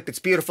perfect. It's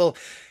beautiful.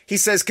 He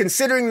says,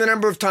 considering the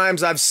number of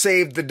times I've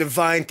saved the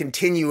divine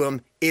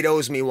continuum, it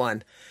owes me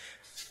one.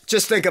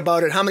 Just think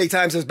about it. How many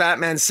times has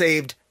Batman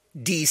saved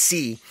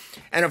DC?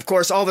 And of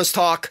course, all this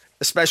talk,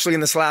 especially in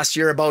this last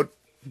year, about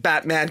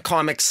Batman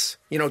comics,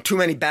 too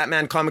many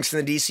Batman comics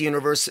in the DC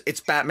universe.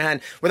 It's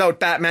Batman. Without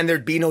Batman,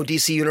 there'd be no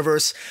DC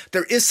universe.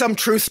 There is some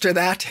truth to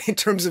that in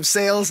terms of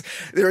sales.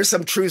 There is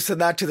some truth to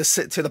that, to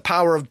the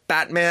power of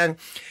Batman.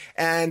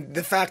 And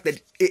the fact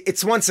that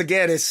it's once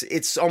again,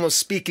 it's almost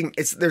speaking,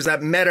 there's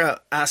that meta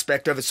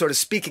aspect of it, sort of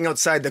speaking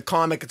outside the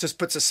comic. It just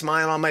puts a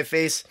smile on my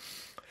face.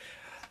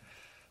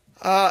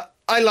 I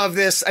love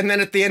this. And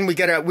then at the end, we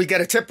get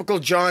a typical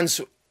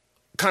Johns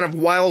kind of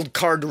wild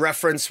card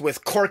reference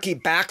with Corky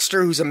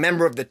Baxter, who's a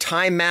member of the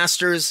Time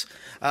Masters,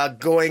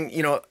 going,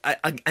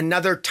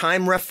 another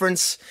time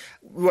reference.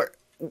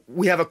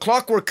 We have a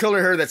clockwork killer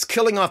here that's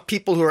killing off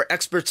people who are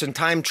experts in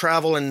time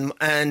travel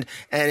and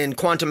in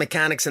quantum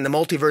mechanics and the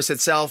multiverse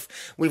itself.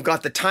 We've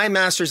got the Time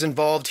Masters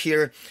involved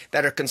here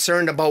that are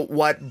concerned about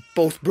what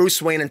both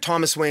Bruce Wayne and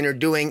Thomas Wayne are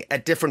doing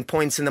at different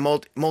points in the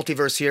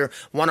multiverse here.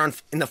 One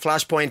in the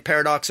Flashpoint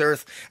Paradox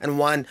Earth and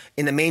one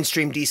in the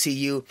mainstream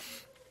DCU.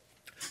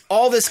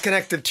 All this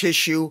connective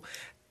tissue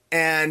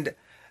and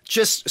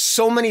just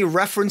so many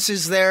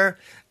references there.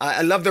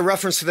 I love the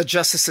reference to the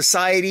Justice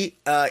Society.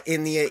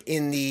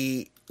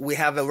 We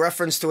have a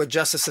reference to a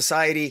Justice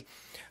Society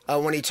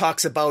when he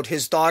talks about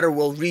his daughter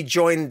will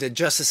rejoin the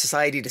Justice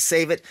Society to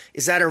save it.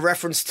 Is that a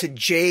reference to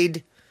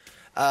Jade?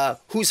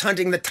 Who's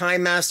hunting the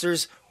Time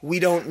Masters? We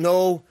don't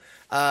know.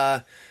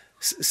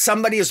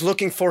 Somebody is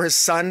looking for his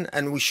son,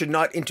 and we should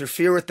not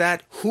interfere with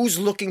that. Who's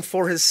looking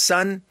for his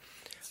son?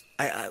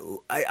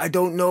 I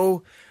don't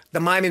know. The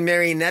Mime and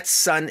Marionette's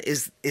son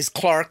is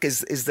Clark,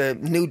 is the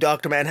new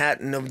Dr.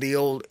 Manhattan of the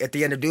old, at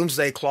the end of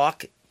Doomsday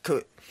Clock.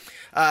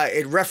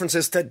 It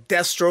references to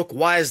Deathstroke.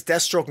 Why is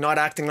Deathstroke not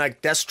acting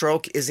like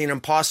Deathstroke? Is he an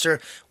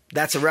imposter?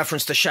 That's a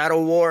reference to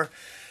Shadow War.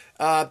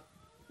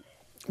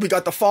 We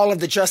got the fall of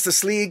the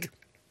Justice League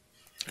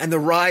and the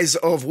rise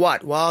of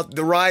what? Well,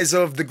 the rise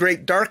of the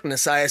Great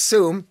Darkness, I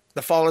assume.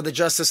 the fall of the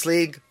Justice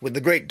League with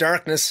the Great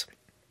Darkness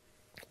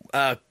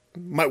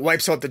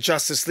wipes out the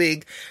Justice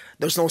League.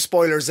 There's no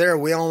spoilers there.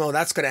 We all know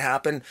that's going to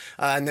happen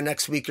in the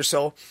next week or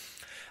so.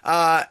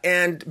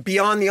 And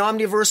beyond the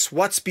Omniverse,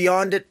 what's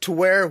beyond it to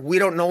where? We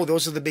don't know.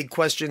 Those are the big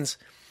questions.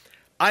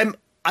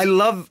 I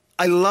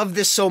love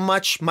this so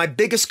much. My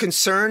biggest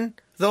concern,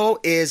 though,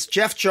 is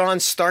Geoff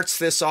Johns starts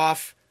this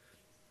off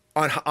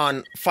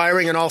on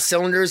firing on all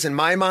cylinders in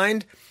my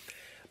mind.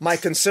 My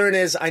concern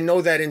is I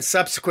know that in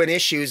subsequent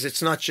issues,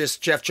 it's not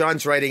just Geoff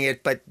Johns writing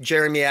it, but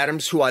Jeremy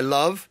Adams, who I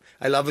love.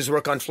 I love his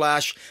work on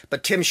Flash.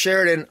 But Tim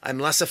Sheridan, I'm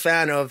less a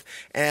fan of.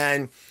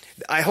 And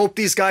I hope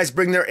these guys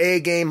bring their A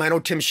game. I know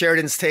Tim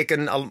Sheridan's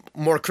taken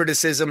more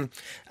criticism,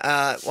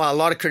 a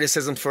lot of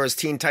criticism for his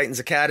Teen Titans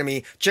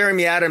Academy.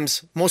 Jeremy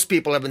Adams, most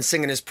people have been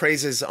singing his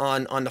praises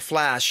on The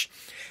Flash.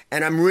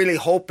 And I'm really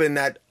hoping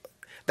that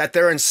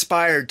they're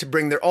inspired to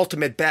bring their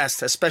ultimate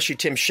best, especially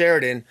Tim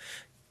Sheridan,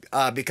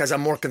 because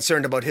I'm more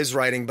concerned about his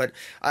writing. But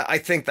I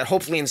think that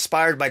hopefully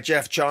inspired by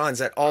Geoff Johns,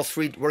 that all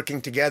three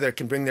working together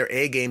can bring their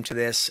A game to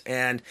this.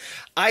 And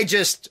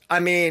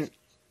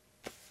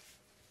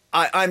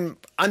I'm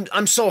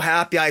so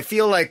happy. I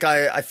feel like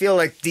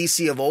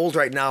DC of old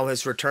right now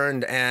has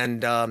returned.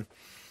 And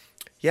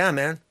yeah,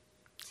 man.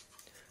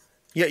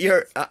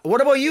 You're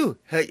what about you?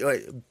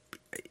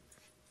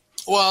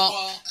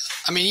 Well,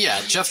 I mean,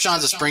 yeah, Geoff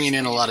Johns is bringing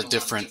in a lot of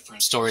different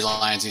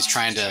storylines. He's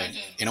trying to,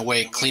 in a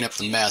way, clean up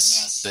the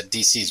mess that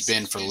DC's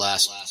been for the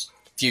last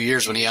few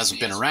years when he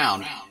hasn't been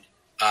around.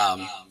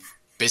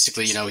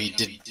 Basically, he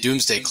did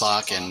Doomsday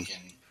Clock, and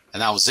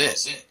that was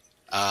it.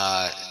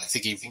 I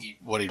think he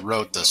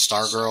wrote the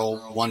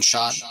Stargirl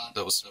one-shot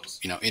that was,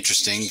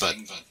 interesting, but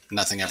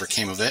nothing ever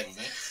came of it.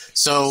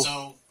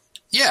 So,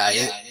 yeah,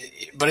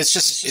 but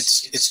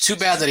it's too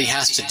bad that he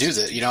has to do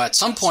that. At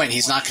some point,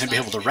 he's not going to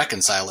be able to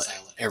reconcile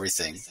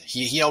everything.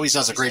 He always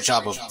does a great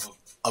job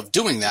of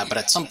doing that, but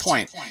at some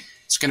point,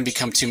 it's going to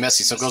become too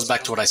messy. So it goes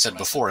back to what I said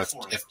before.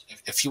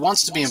 If he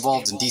wants to be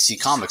involved in DC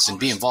Comics, then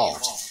be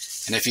involved.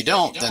 And if you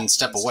don't, then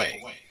step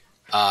away.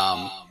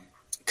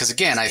 Because,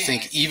 again, I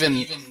think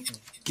even,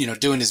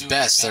 doing his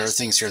best, there are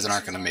things here that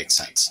aren't going to make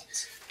sense.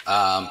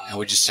 And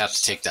we just have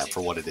to take that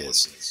for what it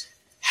is.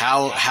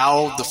 How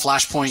the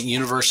Flashpoint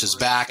universe is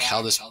back,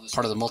 how this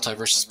part of the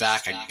multiverse is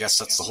back, I guess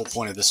that's the whole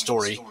point of this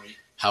story.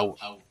 How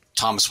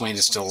Thomas Wayne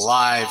is still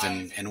alive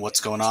and what's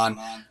going on.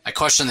 I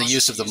question the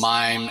use of the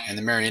mime and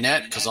the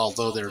marionette, because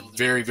although they're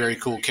very, very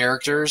cool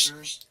characters,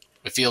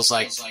 it feels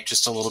like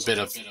just a little bit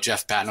of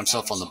Jeff patting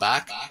himself on the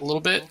back a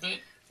little bit.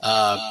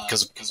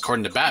 Because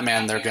according to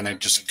Batman, they're going to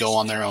just go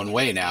on their own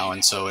way now.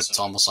 And so it's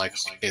almost like,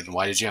 okay, then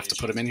why did you have to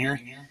put them in here?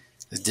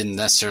 It didn't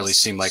necessarily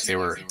seem like they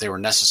were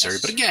necessary.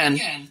 But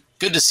again,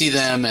 good to see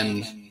them,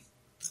 and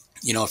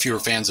if you were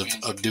fans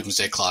of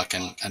Doomsday Clock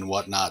and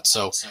whatnot.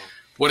 So,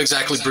 what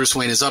exactly Bruce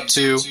Wayne is up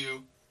to?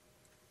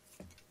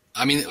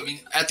 I mean,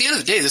 at the end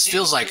of the day, this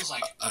feels like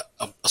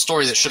a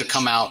story that should have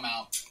come out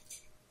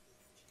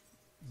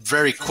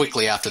very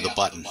quickly after the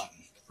Button,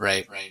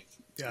 right?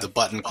 Yeah. The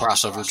Button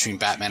crossover between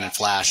Batman and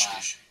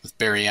Flash, with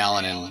Barry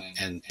Allen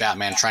and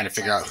Batman trying to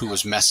figure out who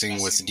was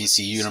messing with the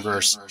DC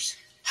universe,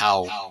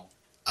 how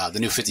the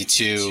New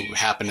 52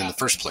 happened in the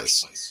first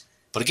place.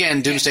 But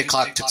again, Doomsday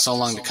Clock took so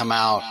long to come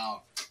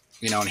out,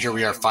 and here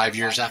we are 5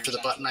 years after the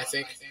Button, I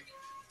think,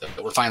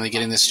 that we're finally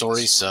getting this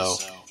story. So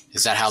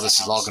is that how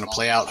this is all going to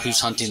play out? Who's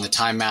hunting the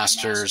Time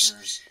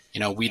Masters?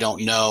 We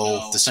don't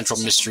know. The central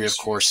mystery, of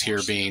course,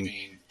 here being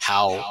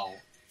how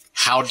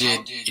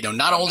did,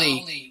 not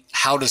only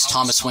how does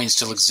Thomas Wayne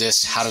still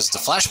exist, how does the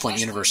Flashpoint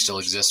universe still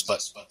exist,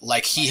 but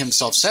like he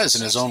himself says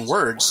in his own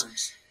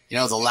words,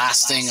 the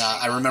last thing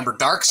I remember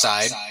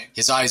Darkseid,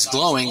 his eyes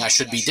glowing, I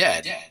should be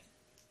dead.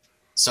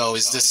 So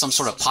is this some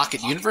sort of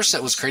pocket universe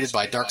that was created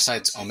by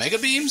Darkseid's Omega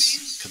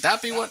beams? Could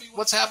that be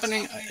what's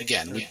happening?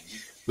 Again,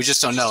 we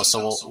just don't know.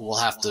 So we'll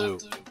have to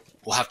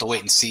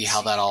wait and see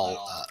how that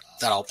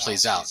all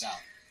plays out.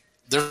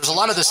 There's a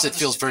lot of this that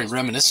feels very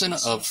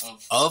reminiscent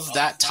of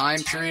that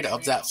time period,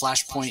 of that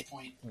Flashpoint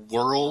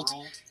world,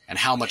 and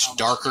how much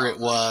darker it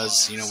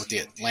was. With the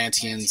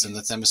Atlanteans and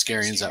the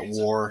Themyscirians at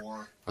war,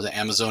 or the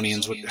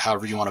Amazonians,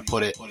 however you want to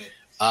put it.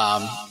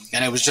 And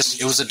it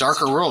was a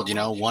darker world,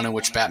 one in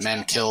which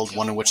Batman killed,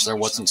 one in which there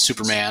wasn't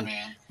Superman.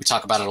 We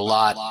talk about it a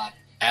lot.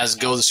 As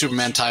go the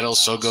Superman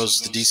titles, so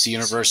goes the DC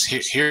universe.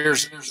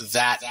 Here's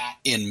that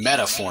in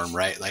meta form,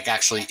 right? Like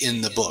actually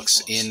in the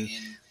books, in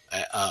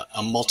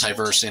a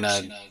multiverse, in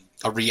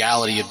a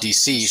reality of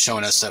DC,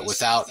 showing us that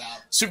without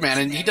Superman,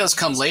 and he does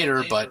come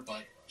later, but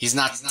he's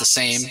not the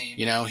same.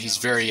 He's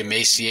very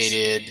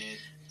emaciated.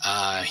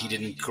 He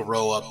didn't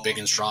grow up big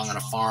and strong on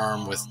a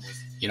farm with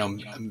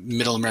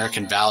middle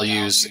American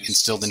values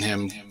instilled in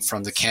him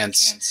from the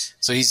Kents.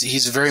 So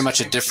he's very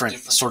much a different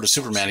sort of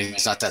Superman.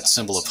 He's not that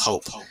symbol of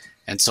hope.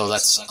 And so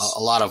that's a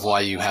lot of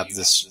why you have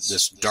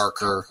this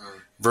darker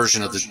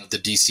version of the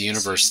DC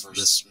universe,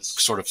 this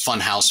sort of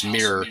funhouse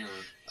mirror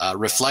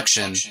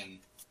reflection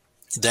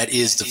that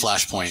is the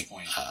Flashpoint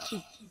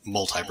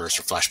multiverse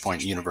or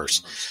Flashpoint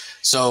universe.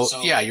 So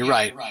yeah, you're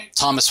right.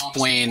 Thomas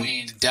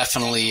Wayne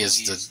definitely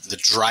is the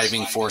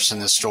driving force in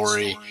this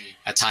story.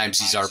 At times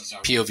he's our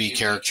POV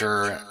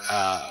character,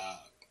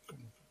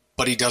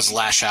 but he does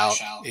lash out.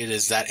 It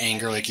is that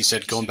anger, like you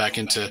said, going back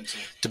into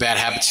bad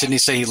habits. Didn't he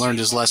say he learned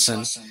his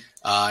lesson?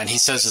 And he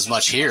says as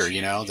much here,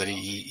 that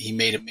he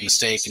made a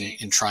mistake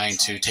in trying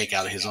to take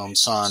out his own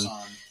son,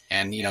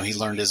 and he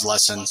learned his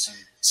lesson.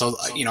 So,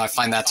 I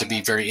find that to be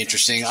very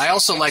interesting. I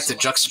also like the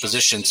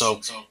juxtaposition.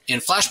 So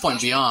in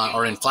Flashpoint Beyond,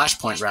 or in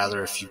Flashpoint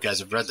rather, if you guys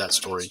have read that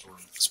story,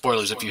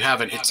 spoilers if you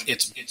haven't,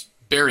 it's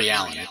Barry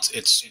Allen.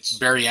 It's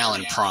Barry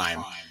Allen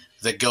Prime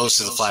that goes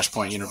to the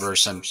Flashpoint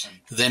universe and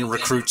then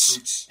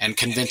recruits and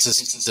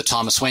convinces the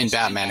Thomas Wayne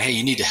Batman, hey,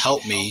 you need to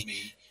help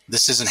me.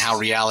 This isn't how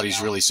reality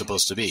is really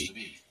supposed to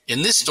be.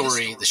 In this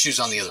story, the shoe's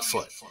on the other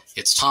foot.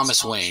 It's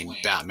Thomas Wayne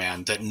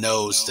Batman that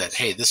knows that,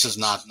 hey, this is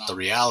not the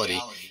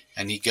reality.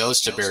 And he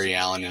goes to Barry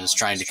Allen and is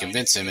trying to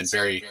convince him, and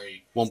Barry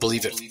won't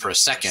believe it for a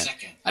second.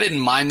 I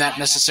didn't mind that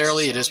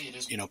necessarily. It is,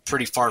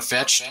 pretty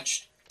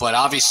far-fetched. But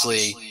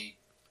obviously,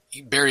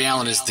 Barry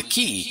Allen is the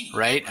key,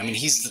 right? I mean,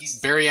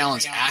 Barry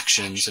Allen's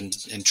actions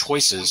and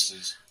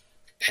choices,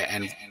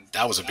 and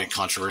that was a big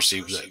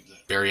controversy, that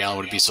Barry Allen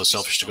would be so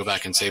selfish to go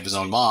back and save his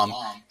own mom.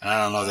 And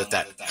I don't know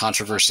that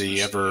controversy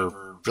ever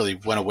really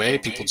went away.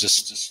 People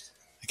just,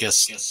 I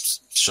guess,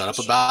 shut up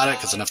about it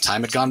because enough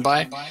time had gone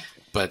by.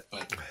 But,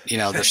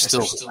 there's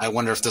still, I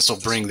wonder if this will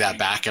bring that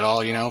back at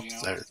all,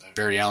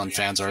 Barry Allen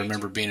fans, I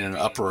remember being in an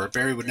uproar.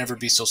 Barry would never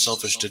be so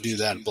selfish to do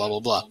that, blah, blah,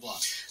 blah.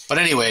 But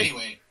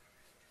anyway,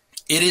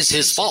 it is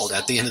his fault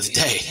at the end of the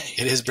day.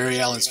 It is Barry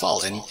Allen's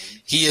fault. And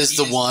he is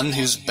the one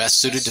who's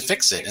best suited to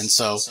fix it. And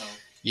so,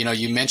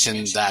 you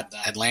mentioned that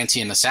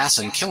Atlantean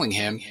assassin killing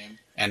him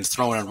and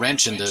throwing a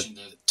wrench into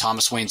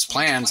Thomas Wayne's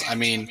plans. I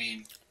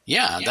mean,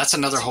 yeah, that's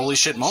another holy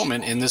shit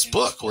moment in this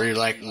book where you're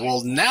like,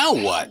 well, now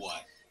what?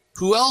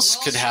 Who else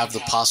could have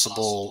the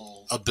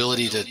possible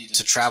ability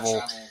to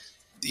travel,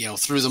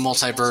 through the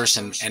multiverse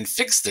and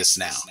fix this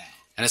now?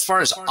 And as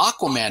far as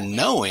Aquaman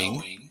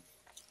knowing,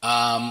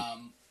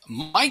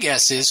 my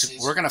guess is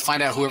we're going to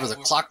find out whoever the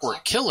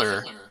Clockwork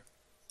Killer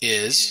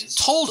is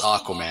told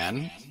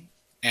Aquaman,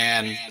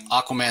 and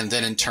Aquaman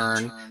then in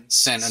turn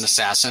sent an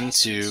assassin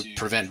to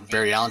prevent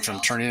Barry Allen from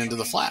turning into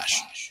the Flash.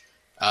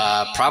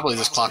 Probably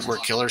this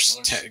Clockwork Killer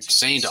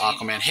saying to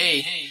Aquaman,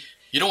 hey,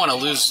 you don't want to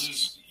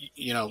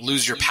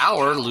lose your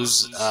power,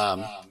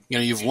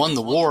 you've won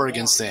the war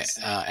against the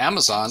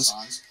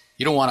Amazons.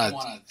 You don't want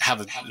to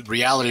have a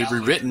reality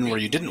rewritten where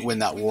you didn't win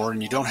that war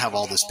and you don't have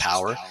all this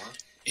power.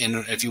 And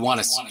if you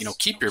want to,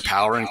 keep your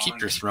power and keep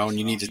your throne,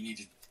 you need to,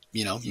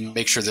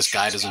 make sure this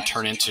guy doesn't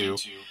turn into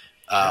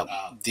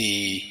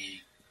the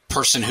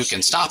person who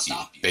can stop you,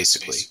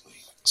 basically.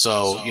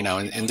 So,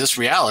 in this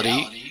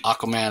reality,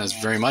 Aquaman is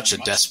very much a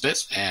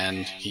despot,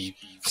 and he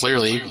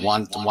clearly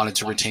wanted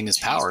to retain his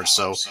power.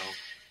 So,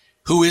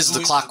 who is the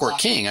Clockwork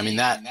King? I mean,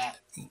 that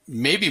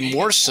maybe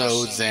more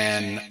so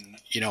than,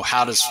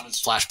 how does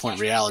Flashpoint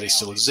reality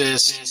still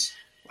exist?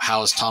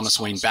 How is Thomas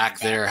Wayne back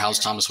there? How is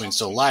Thomas Wayne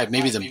still alive?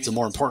 Maybe the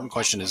more important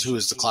question is, who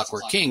is the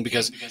Clockwork King?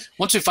 Because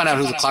once we find out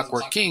who the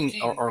Clockwork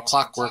King or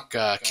Clockwork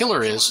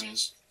Killer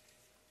is,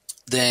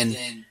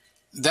 then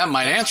that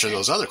might answer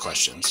those other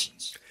questions.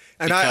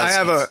 And I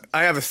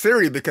have a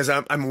theory, because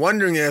I'm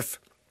wondering if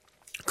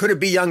could it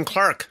be young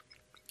Clark,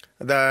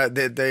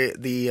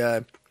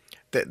 the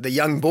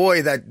young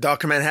boy that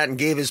Dr. Manhattan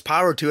gave his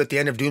power to at the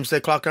end of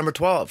Doomsday Clock number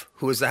 12,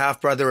 who was the half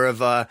brother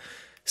of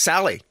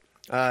Sally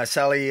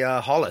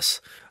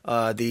Hollis.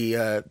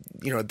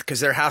 Because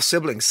they're half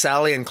siblings.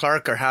 Sally and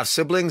Clark are half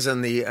siblings,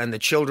 and the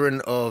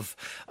children of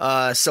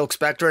Silk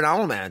Spectre and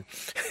Owlman,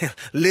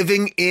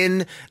 living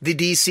in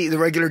the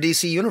regular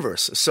DC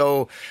universe.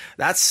 So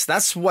that's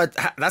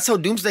how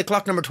Doomsday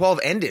Clock number 12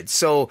 ended.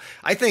 So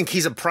I think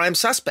he's a prime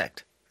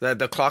suspect.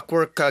 The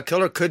Clockwork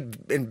Killer could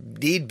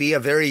indeed be a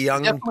very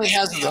young.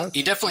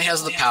 He definitely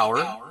has the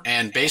power,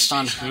 and based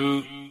on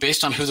who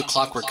the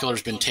Clockwork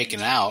Killer's been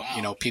taken out,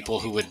 people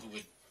who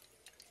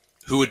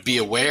would be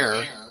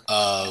aware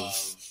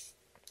of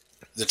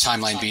the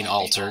timeline being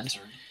altered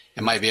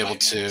and might be able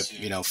to,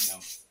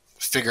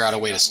 figure out a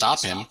way to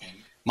stop him.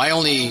 My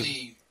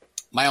only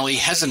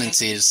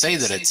hesitancy to say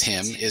that it's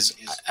him is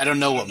I don't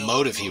know what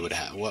motive he would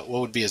have. What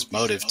would be his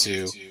motive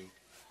to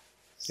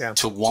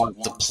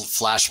want the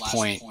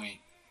Flashpoint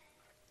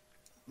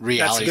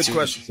reality That's a good to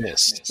question.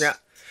 exist? Yeah.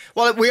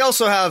 Well, we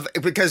also have,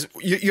 because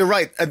you're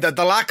right,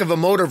 the lack of a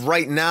motive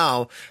right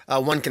now,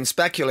 one can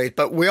speculate,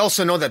 but we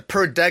also know that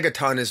Per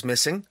Degaton is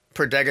missing.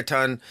 Per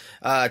Degaton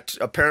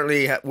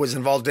apparently was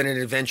involved in an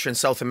adventure in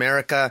South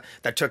America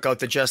that took out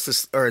the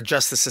Justice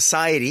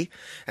Society,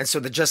 and so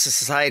the Justice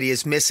Society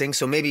is missing.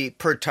 So maybe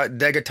Per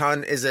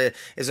Degaton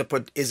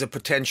is a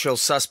potential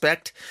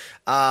suspect.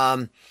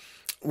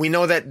 We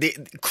know that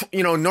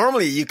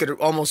normally you could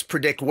almost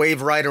predict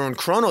Wave Rider and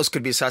Kronos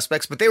could be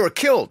suspects, but they were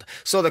killed.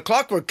 So the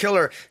Clockwork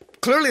Killer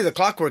clearly the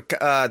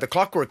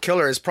Clockwork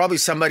Killer is probably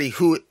somebody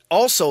who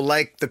also,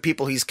 like the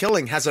people he's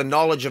killing, has a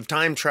knowledge of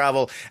time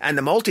travel and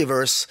the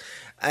multiverse.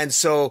 And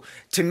so,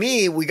 to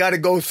me, we got to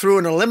go through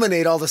and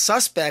eliminate all the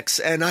suspects,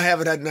 and I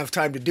haven't had enough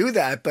time to do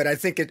that. But I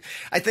think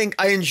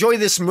I enjoy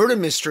this murder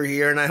mystery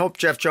here, and I hope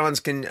Geoff Johns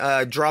can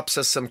drops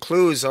us some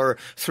clues, or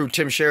through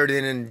Tim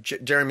Sheridan and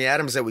Jeremy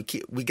Adams, that we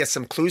get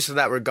some clues to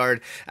that regard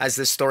as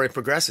this story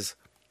progresses.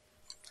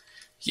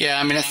 Yeah,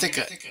 I mean, I think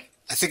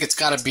it's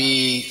got to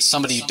be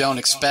somebody you don't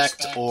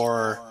expect,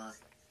 or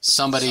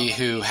somebody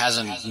who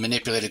hasn't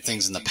manipulated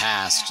things in the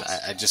past.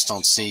 I just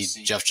don't see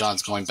Geoff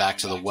Johns going back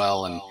to the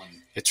well and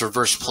it's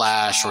Reverse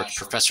Flash, or it's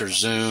Professor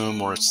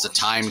Zoom, or it's the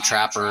Time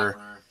Trapper.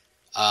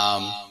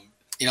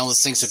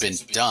 Those things have been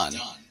done.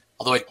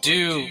 Although I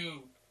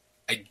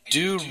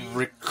do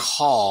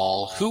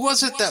recall, who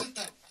was it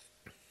that,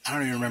 I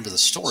don't even remember the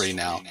story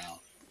now.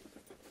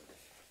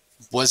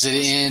 Was it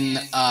in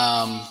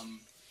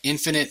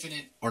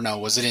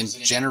was it in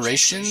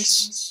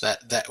Generations?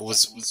 That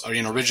was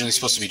originally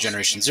supposed to be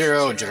Generation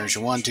 0 and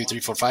Generation 1, 2, 3,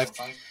 4, 5.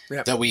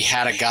 Yep. That we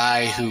had a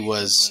guy who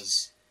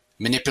was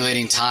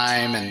manipulating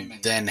time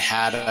and then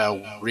had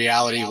a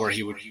reality where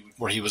he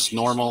was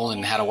normal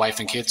and had a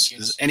wife and kids.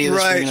 Is any of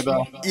this ringing a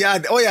bell? Yeah.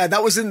 Oh yeah.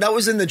 That was in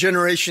the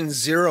Generation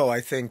 0,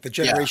 I think. The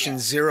Generation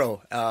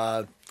 0.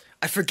 I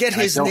forget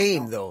his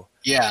name though.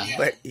 Yeah.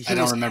 But I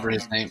don't remember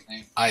his name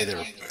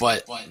either.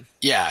 But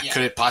yeah,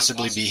 could it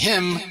possibly be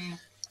him?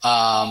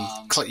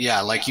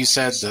 Like you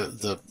said,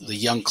 the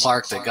young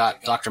Clark that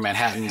got Dr.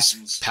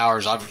 Manhattan's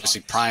powers,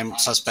 obviously prime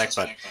suspect,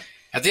 but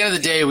at the end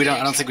of the day,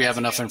 I don't think we have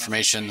enough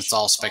information. It's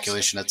all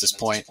speculation at this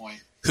point.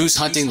 Who's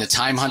hunting the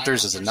Time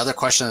Hunters is another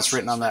question that's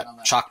written on that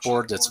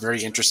chalkboard that's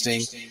very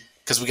interesting,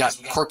 because we got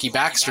Corky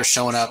Baxter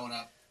showing up,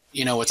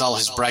 with all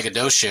his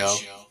braggadocio.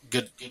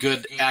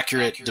 Good,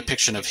 accurate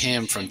depiction of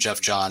him from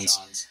Geoff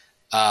Johns.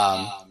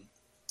 And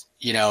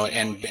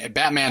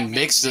Batman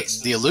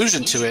makes the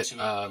allusion to it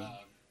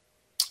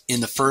in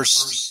the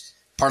first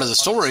part of the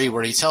story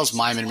where he tells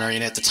Mime and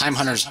Marionette, the Time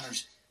Hunters,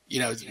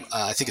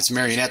 I think it's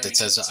Marionette that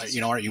says,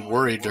 aren't you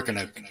worried they're going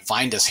to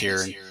find us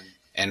here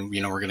and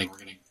we're going to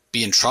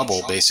be in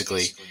trouble,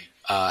 basically,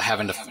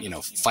 having to,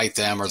 fight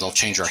them, or they'll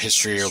change our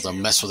history, or they'll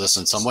mess with us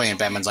in some way. And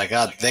Batman's like,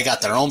 they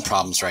got their own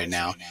problems right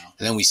now.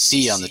 And then we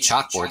see on the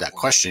chalkboard that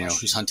question,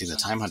 who's hunting the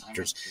Time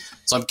Hunters?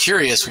 So I'm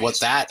curious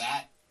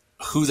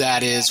who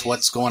that is,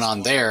 what's going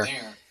on there.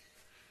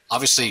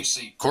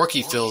 Obviously,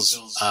 Corky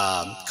feels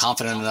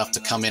confident enough to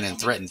come in and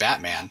threaten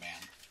Batman,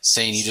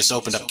 saying you just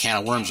opened up a can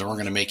of worms and we're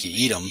going to make you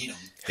eat them.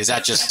 Is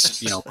that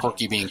just,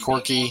 Corky being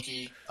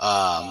Corky?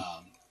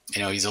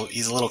 He's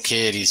a little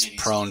kid. He's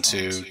prone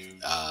to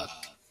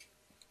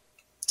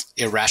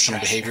irrational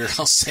behavior,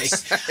 I'll say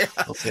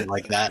it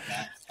like that.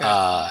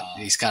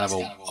 He's kind of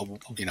a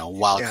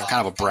wild,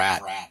 kind of a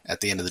brat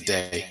at the end of the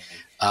day.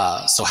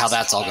 So how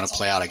that's all going to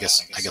play out, I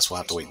guess we'll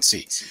have to wait and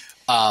see.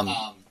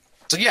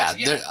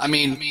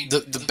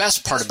 The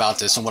best part about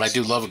this, and what I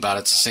do love about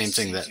it's the same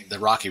thing that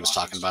Rocky was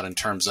talking about in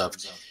terms of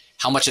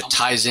how much it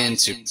ties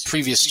into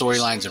previous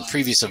storylines and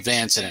previous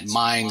events, and it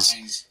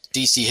mines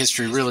DC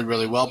history really,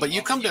 really well. But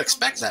you come to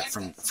expect that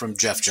from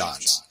Geoff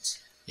Johns.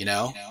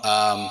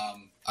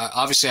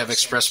 Obviously, I've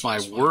expressed my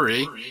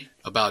worry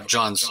about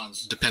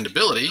Johns'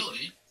 dependability,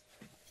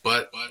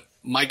 but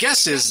my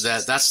guess is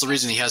that that's the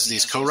reason he has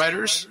these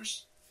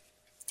co-writers.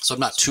 So I'm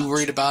not too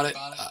worried about it,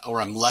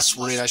 or I'm less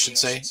worried, I should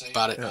say,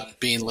 about it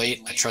being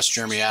late. I trust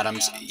Jeremy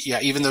Adams. Yeah,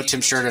 even though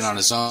Tim Sheridan on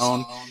his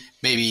own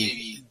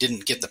maybe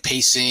didn't get the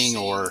pacing,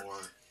 or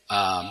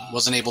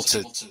wasn't able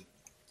to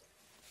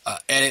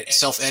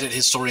self-edit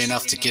his story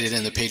enough to get it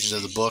in the pages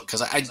of the book.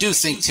 Because I do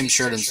think Tim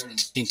Sheridan's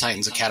Teen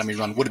Titans Academy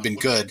run would have been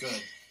good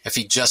if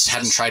he just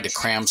hadn't tried to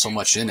cram so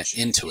much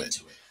into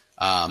it.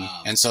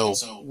 And so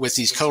with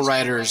these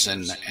co-writers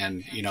and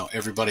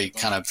everybody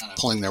kind of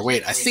pulling their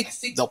weight, I think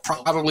they'll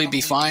probably be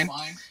fine.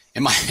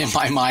 In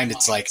my mind,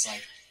 it's like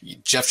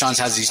Geoff Johns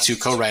has these two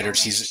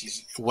co-writers.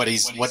 He's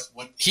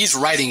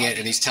writing it,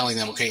 and he's telling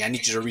them, okay, I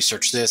need you to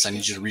research this. I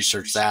need you to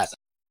research that.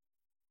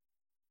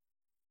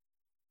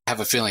 I have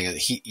a feeling that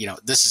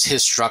this is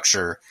his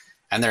structure,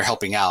 and they're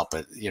helping out,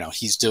 but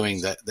he's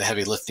doing the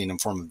heavy lifting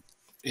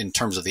in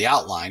terms of the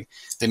outline.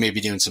 They may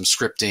be doing some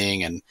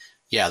scripting, and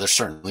they're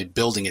certainly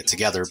building it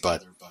together,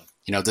 but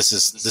this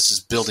is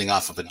building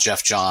off of a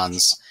Geoff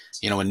Johns,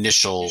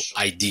 initial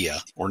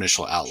idea or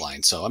initial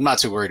outline. So I'm not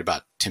too worried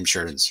about Tim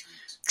Sheridan's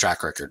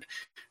track record.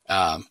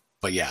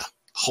 But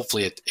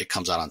hopefully it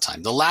comes out on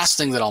time. The last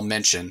thing that I'll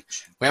mention,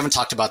 we haven't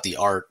talked about the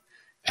art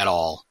at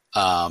all.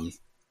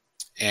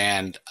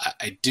 And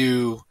I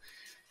do,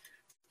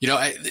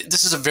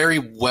 this is a very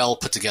well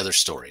put together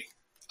story.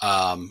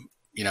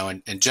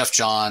 And Geoff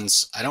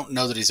Johns, I don't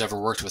know that he's ever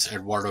worked with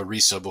Eduardo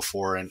Risso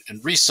before. And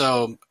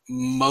Risso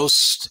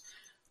most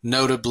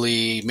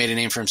notably made a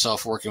name for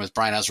himself working with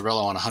Brian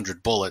Azzarello on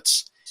 100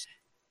 Bullets.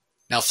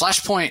 Now, the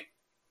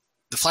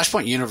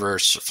Flashpoint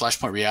universe,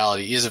 Flashpoint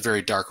reality is a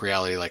very dark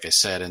reality, like I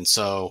said. And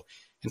so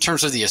in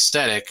terms of the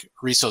aesthetic,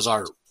 Risso's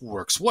art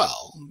works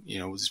well, with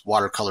these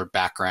watercolor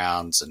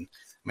backgrounds and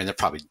mean, they're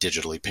probably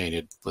digitally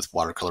painted with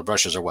watercolor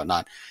brushes or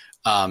whatnot.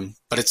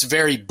 But it's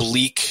very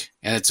bleak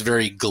and it's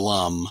very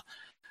glum.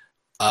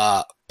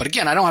 But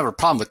again, I don't have a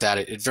problem with that.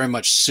 It very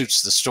much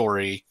suits the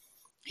story.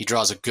 He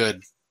draws a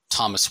good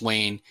Thomas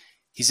Wayne.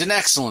 He's an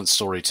excellent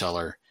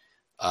storyteller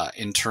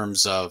in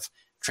terms of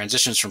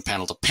transitions from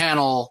panel to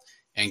panel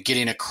and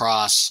getting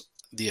across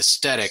the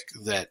aesthetic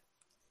that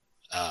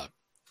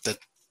that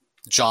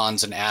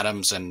Johns and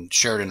Adams and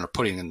Sheridan are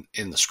putting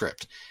in the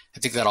script. I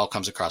think that all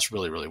comes across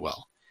really, really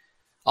well.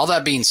 All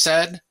that being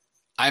said,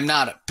 I'm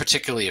not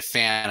particularly a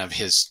fan of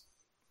his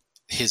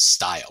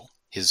style,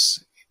 his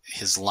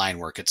line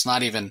work. It's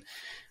not even,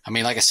 I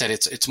mean, like I said,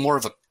 it's more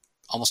of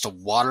almost a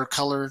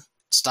watercolor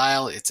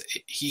style.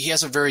 He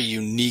has a very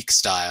unique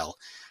style.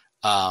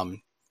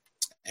 And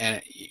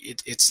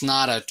it's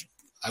not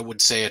I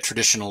would say a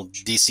traditional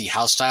DC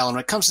house style. And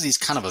when it comes to these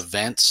kind of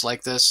events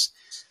like this,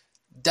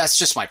 that's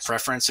just my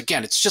preference.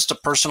 Again, it's just a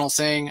personal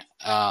thing.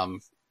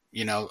 Again,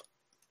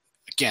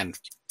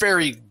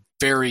 very,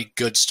 very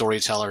good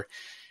storyteller.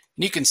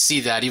 And you can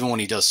see that even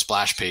when he does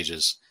splash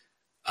pages.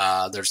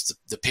 There's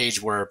the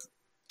page where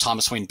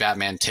Thomas Wayne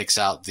Batman takes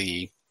out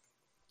the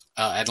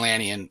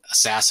Atlantean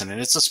assassin,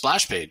 and it's a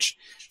splash page,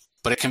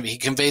 but he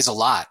conveys a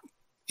lot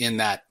in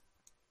that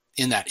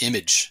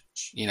image.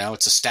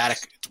 It's a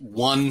static,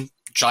 one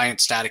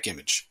giant static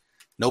image,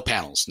 no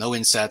panels, no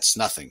insets,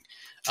 nothing,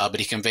 but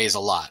he conveys a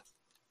lot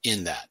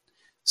in that.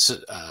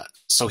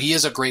 So he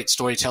is a great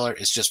storyteller.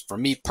 It's just, for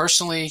me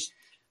personally,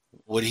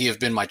 would he have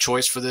been my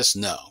choice for this?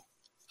 No.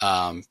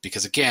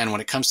 Because again,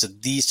 when it comes to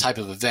these type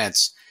of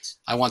events,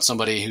 I want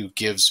somebody who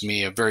gives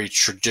me a very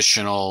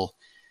traditional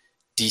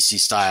DC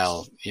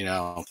style,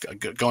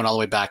 going all the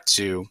way back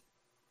to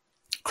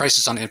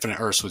Crisis on Infinite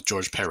Earths with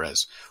George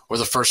Perez, or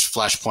the first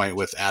Flashpoint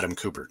with Adam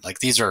Kubert. Like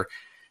these are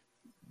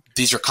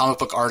comic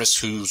book artists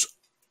whose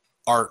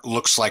art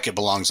looks like it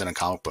belongs in a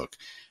comic book,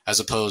 as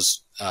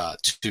opposed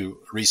to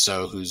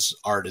Riso, whose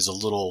art is a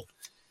little,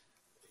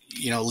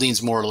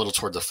 leans more a little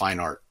toward the fine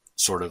art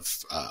sort of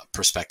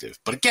perspective.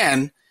 But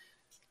again,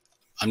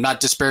 I'm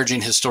not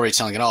disparaging his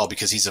storytelling at all,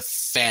 because he's a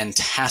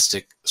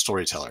fantastic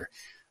storyteller.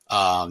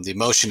 The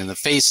emotion in the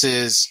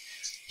faces,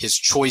 his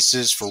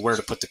choices for where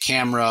to put the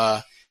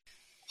camera,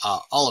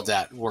 all of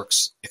that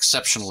works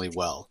exceptionally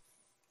well.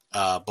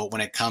 But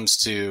when it comes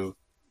to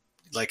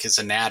like his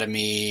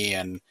anatomy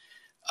and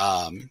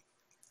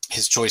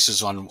his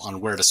choices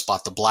on where to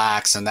spot the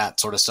blacks and that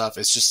sort of stuff,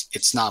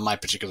 it's not my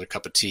particular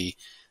cup of tea.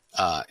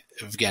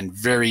 Again,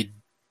 very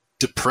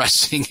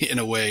depressing in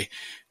a way.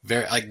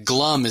 Very like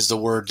glum is the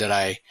word that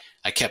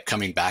I kept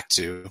coming back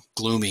to.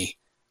 Gloomy,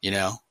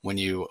 when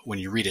you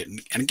read it.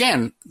 And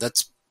again,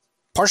 that's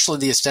partially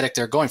the aesthetic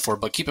they're going for,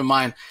 but keep in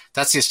mind,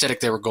 that's the aesthetic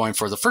they were going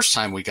for the first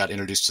time we got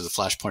introduced to the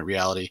Flashpoint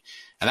reality.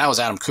 And that was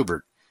Adam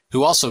Kubert,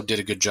 who also did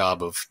a good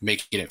job of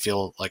making it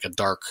feel like a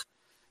dark,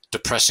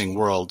 depressing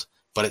world,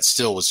 but it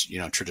still was,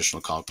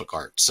 traditional comic book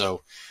art.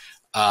 So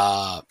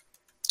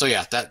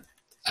yeah, that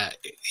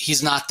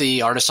he's not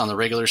the artist on the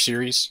regular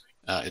series.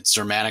 It's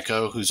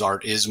Zermanico, whose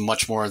art is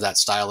much more of that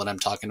style that I'm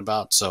talking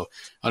about. So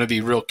I'm going to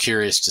be real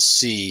curious to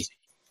see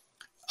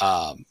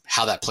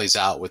how that plays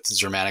out with the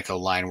Zermanico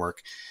line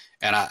work.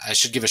 And I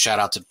should give a shout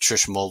out to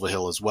Trish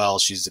Mulvihill as well.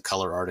 She's the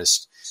color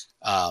artist.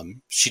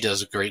 She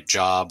does a great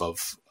job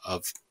of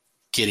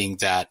getting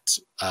that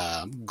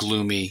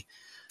gloomy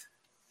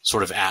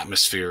sort of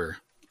atmosphere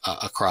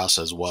across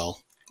as well.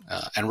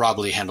 And Rob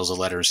Lee handles the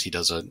letters. He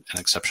does an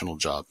exceptional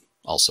job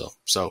also.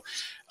 So,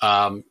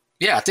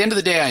 yeah, at the end of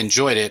the day, I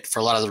enjoyed it for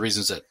a lot of the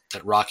reasons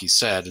that Rocky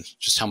said,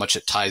 just how much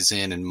it ties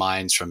in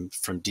minds from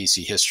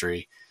DC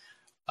history.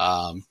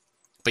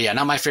 But yeah,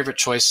 not my favorite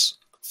choice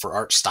for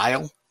art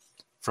style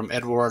from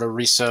Eduardo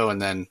Riso.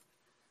 And then,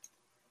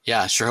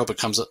 yeah, I sure hope it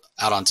comes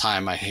out on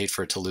time. I hate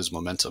for it to lose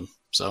momentum.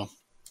 So.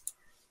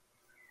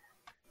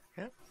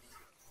 Yeah.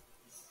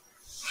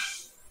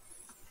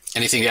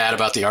 Anything to add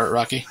about the art,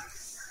 Rocky?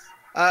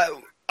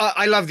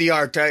 I love the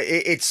art.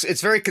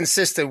 It's very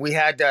consistent. We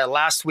had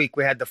last week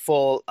we had the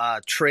full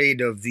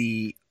trade of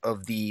the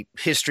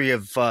history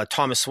of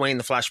Thomas Wayne,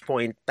 the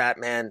Flashpoint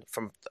Batman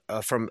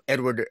from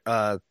Edward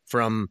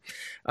from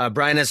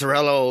Brian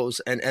Azzarello's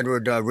and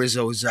Edward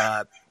Rizzo's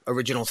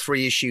original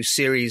 3-issue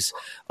series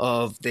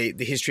of the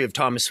history of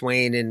Thomas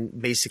Wayne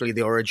and basically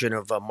the origin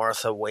of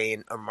Martha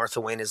Wayne, or Martha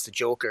Wayne as the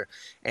Joker.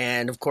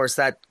 And of course,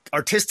 that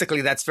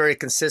artistically, that's very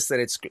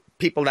consistent. It's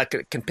people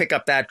that can pick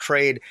up that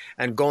trade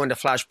and go into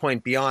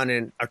Flashpoint Beyond,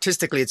 and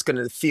artistically, it's going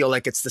to feel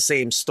like it's the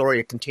same story,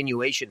 a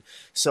continuation.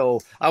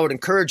 So I would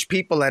encourage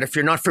people that if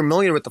you're not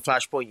familiar with the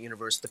Flashpoint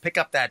universe, to pick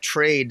up that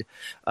trade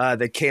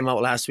that came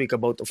out last week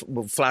about the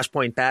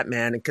Flashpoint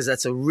Batman, because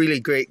that's a really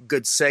good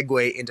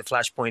segue into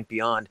Flashpoint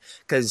Beyond,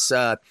 because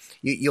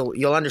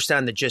you'll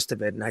understand the gist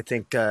of it. And I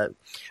think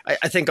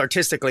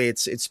artistically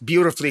it's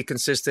beautifully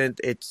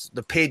consistent. It's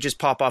the pages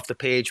pop off the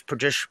page.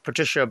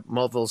 Patricia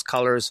Mulvill's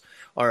colors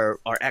are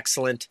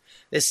excellent.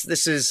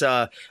 This is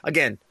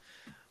again,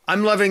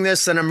 I'm loving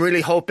this, and I'm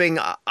really hoping.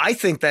 I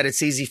think that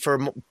it's easy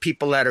for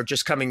people that are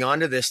just coming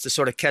onto this to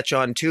sort of catch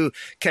on to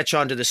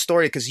the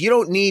story, because you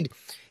don't need.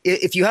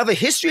 if you have a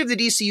history of the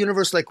DC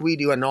universe like we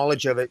do, a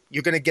knowledge of it,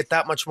 you're going to get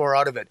that much more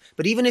out of it.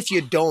 But even if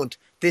you don't,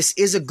 this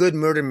is a good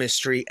murder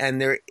mystery,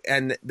 and there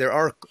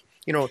are,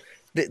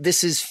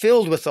 this is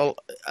filled with a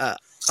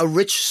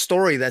rich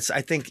story that's,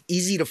 I think,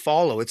 easy to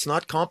follow. It's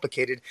not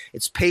complicated.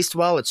 It's paced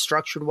well. It's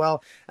structured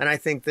well, and I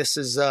think this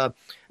is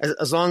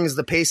as long as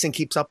the pacing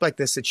keeps up like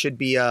this, it should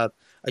be a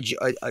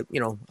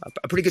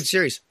pretty good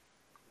series.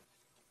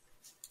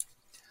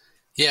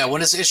 Yeah,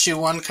 when does issue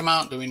 1 come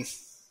out? Do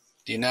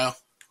you know?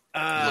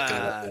 I'm looking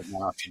it up right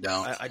now if you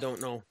don't. I don't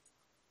know.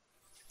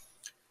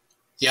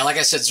 Yeah, like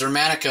I said,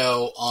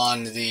 Zermanico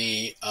on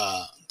the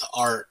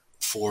art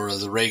for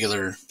the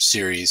regular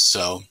series,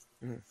 so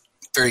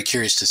very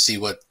curious to see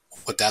what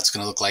that's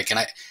going to look like. And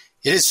it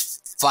is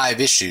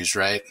 5 issues,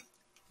 right?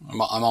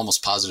 I'm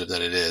almost positive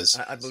that it is.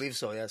 I believe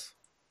so. Yes.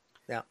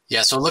 Yeah.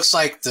 Yeah. So it looks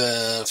like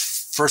the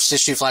first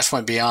issue,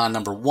 Flashpoint Beyond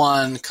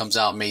 #1, comes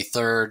out May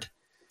 3rd.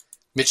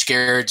 Mitch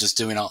Gerrits is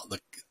doing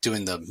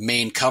the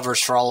main covers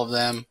for all of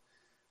them.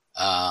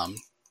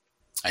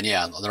 And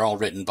yeah, they're all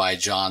written by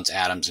Johns,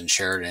 Adams, and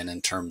Sheridan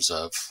in terms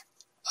of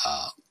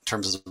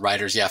the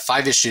writers. Yeah,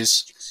 5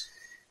 issues.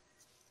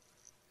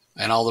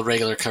 And all the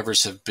regular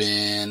covers have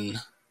been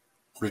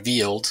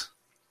revealed.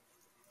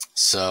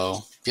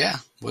 So yeah,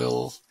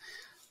 we'll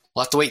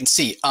have to wait and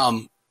see.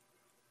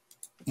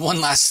 One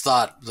last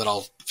thought that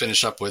I'll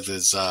finish up with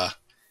is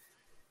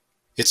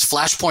it's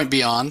Flashpoint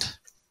Beyond.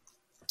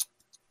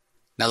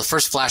 Now, the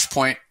first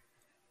Flashpoint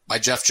by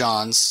Jeff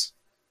Johns,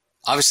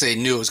 obviously they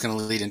knew it was going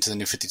to lead into the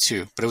New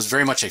 52, but it was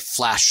very much a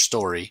Flash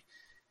story.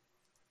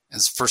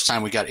 It's the first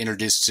time we got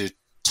introduced to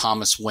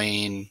Thomas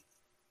Wayne,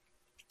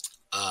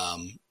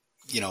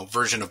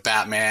 version of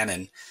Batman,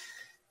 and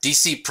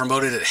DC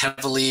promoted it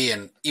heavily.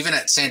 And even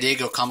at San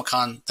Diego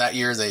Comic-Con that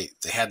year, they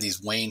had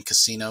these Wayne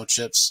casino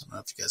chips. I don't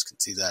know if you guys can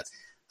see that.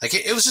 Like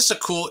it was just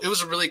it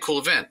was a really cool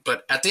event.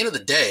 But at the end of the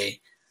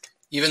day,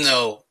 even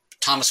though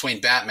Thomas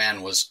Wayne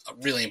Batman was a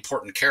really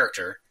important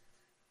character,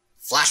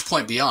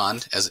 Flashpoint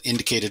Beyond, as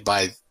indicated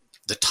by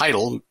the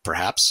title,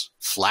 perhaps,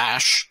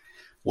 Flash,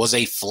 was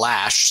a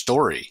Flash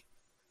story.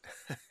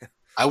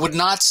 I would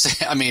not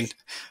say,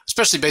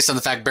 especially based on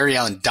the fact Barry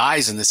Allen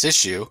dies in this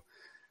issue,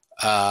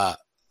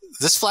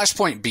 this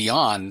Flashpoint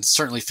Beyond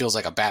certainly feels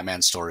like a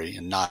Batman story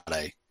and not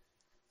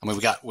we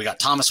got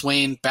Thomas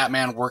Wayne,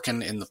 Batman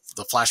working in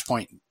the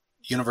Flashpoint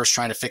universe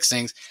trying to fix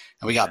things,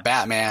 and we got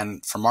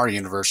Batman from our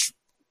universe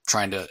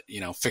trying to,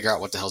 figure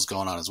out what the hell's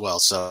going on as well.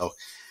 So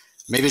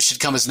maybe it should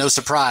come as no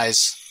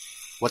surprise.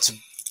 What's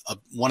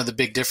one of the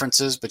big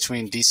differences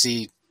between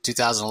DC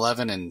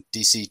 2011 and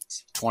DC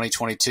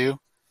 2022,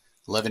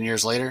 11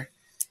 years later?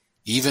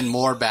 Even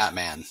more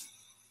Batman.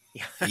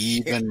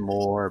 Even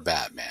more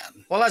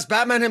Batman. Well, as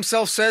Batman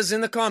himself says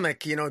in the comic,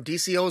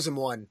 DC owes him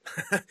one.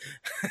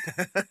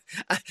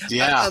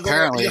 Yeah,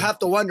 apparently. You have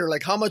to wonder,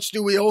 how much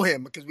do we owe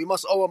him? Because we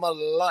must owe him a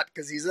lot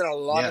because he's in a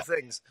lot of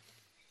things.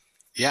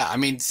 Yeah, I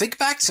think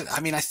back to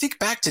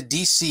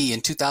DC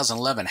in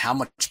 2011, how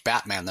much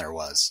Batman there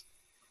was.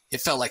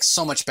 It felt like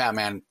so much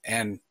Batman,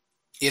 and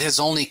it has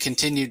only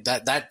continued.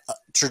 That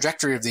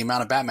trajectory of the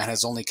amount of Batman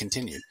has only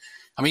continued.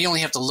 You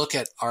only have to look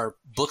at our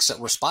books that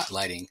we're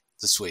spotlighting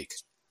this week.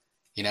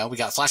 We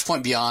got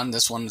Flashpoint Beyond.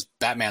 This one's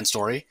Batman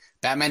story.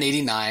 Batman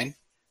 89,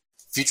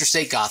 Future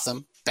State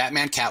Gotham,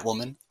 Batman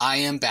Catwoman, I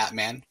Am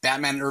Batman,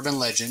 Batman Urban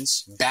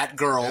Legends,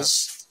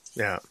 Batgirls.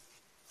 Yeah.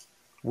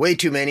 Way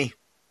too many.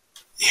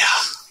 Yeah.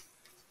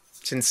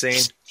 It's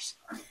insane.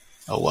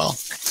 Oh, well.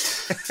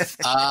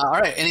 All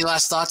right. Any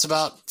last thoughts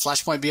about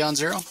Flashpoint Beyond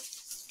Zero?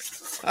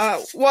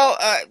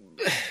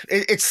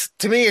 It's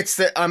to me, it's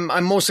that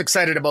I'm most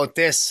excited about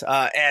this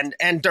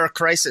and Dark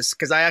Crisis,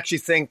 because I actually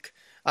think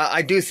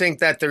I do think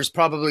that there's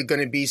probably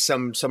going to be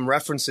some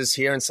references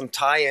here and some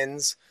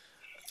tie-ins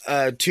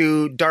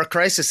to Dark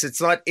Crisis.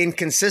 It's not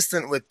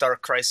inconsistent with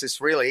Dark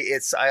Crisis, really.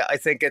 I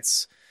think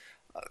it's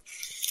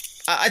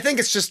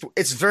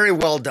very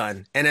well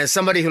done. And as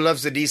somebody who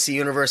loves the DC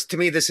universe, to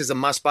me, this is a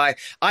must-buy.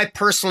 I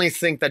personally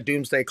think that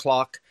Doomsday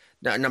Clock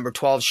number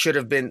 12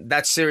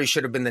 that series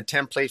should have been the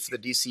template for the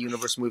DC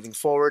universe moving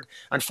forward.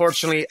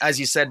 Unfortunately, as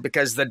you said,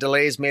 because the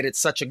delays made it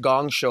such a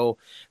gong show,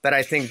 that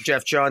I think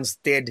Jeff Johns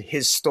did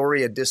his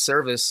story a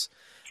disservice.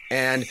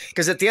 And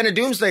because at the end of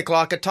Doomsday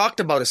Clock, it talked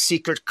about a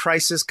secret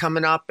crisis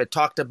coming up. It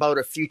talked about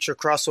a future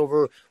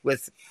crossover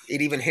it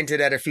even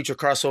hinted at a future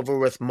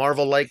crossover with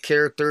Marvel-like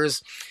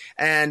characters.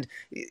 And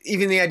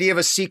even the idea of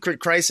a secret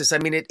crisis,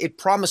 it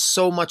promised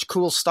so much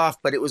cool stuff,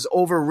 but it was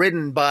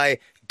overridden by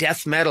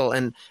death metal,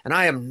 and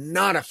I am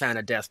not a fan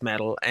of death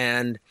metal.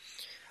 And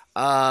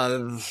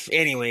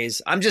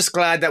anyways, I'm just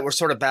glad that we're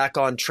sort of back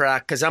on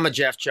track, because I'm a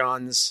Jeff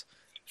Johns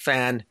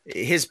fan.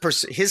 His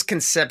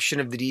conception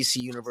of the DC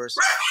universe,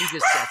 he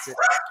just gets it.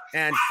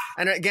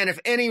 And again, if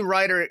any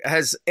writer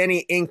has any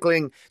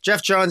inkling,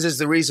 Jeff Johns is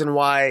the reason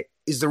why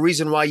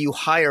you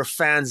hire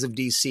fans of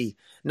DC,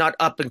 not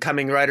up and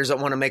coming writers that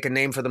want to make a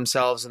name for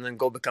themselves and then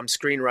go become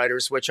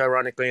screenwriters, which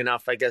ironically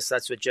enough, I guess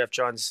that's what Jeff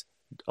Johns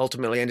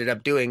ultimately ended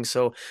up doing.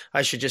 So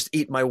I should just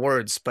eat my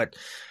words, but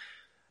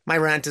my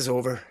rant is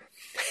over.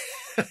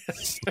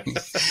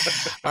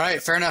 All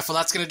right, fair enough. Well,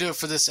 that's going to do it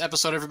for this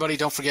episode, everybody.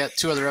 Don't forget,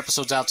 2 other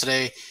episodes out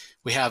today.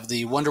 We have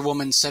the Wonder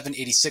Woman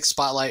 786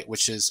 Spotlight,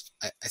 which is,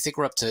 I think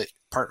we're up to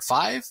part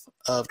 5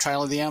 of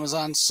Trial of the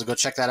Amazons. So go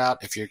check that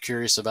out if you're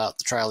curious about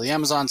the Trial of the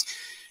Amazons.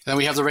 And then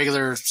we have the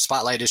regular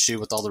Spotlight issue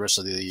with all the rest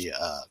of the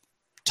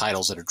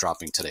titles that are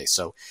dropping today.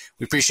 So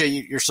we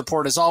appreciate your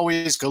support as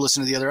always. Go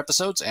listen to the other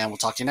episodes, and we'll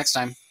talk to you next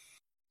time.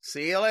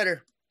 See you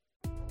later.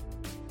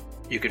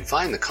 You can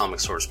find the Comic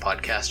Source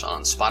podcast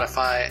on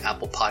Spotify,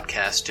 Apple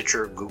Podcasts,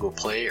 Stitcher, Google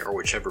Play, or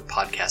whichever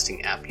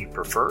podcasting app you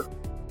prefer.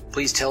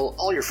 Please tell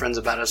all your friends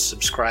about us,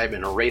 subscribe,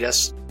 and rate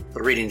us.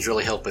 The ratings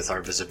really help with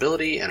our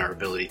visibility and our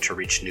ability to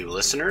reach new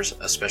listeners,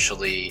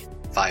 especially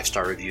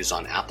 5-star reviews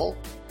on Apple.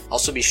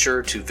 Also be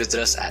sure to visit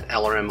us at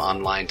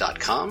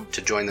lrmonline.com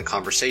to join the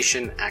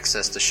conversation,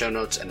 access the show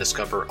notes, and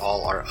discover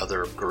all our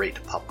other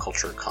great pop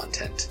culture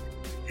content.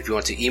 If you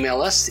want to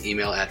email us, the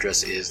email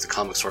address is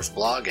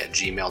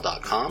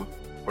thecomicsourceblog@gmail.com,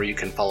 or you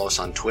can follow us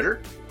on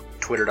Twitter,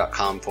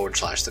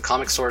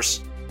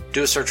 twitter.com/thecomicsource.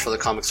 Do a search for The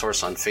Comic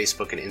Source on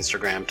Facebook and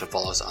Instagram to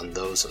follow us on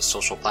those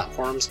social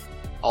platforms.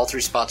 All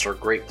 3 spots are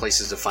great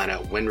places to find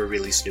out when we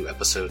release new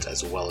episodes,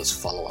 as well as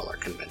follow all our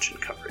convention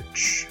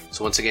coverage.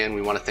 So once again,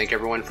 we want to thank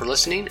everyone for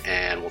listening,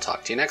 and we'll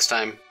talk to you next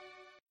time.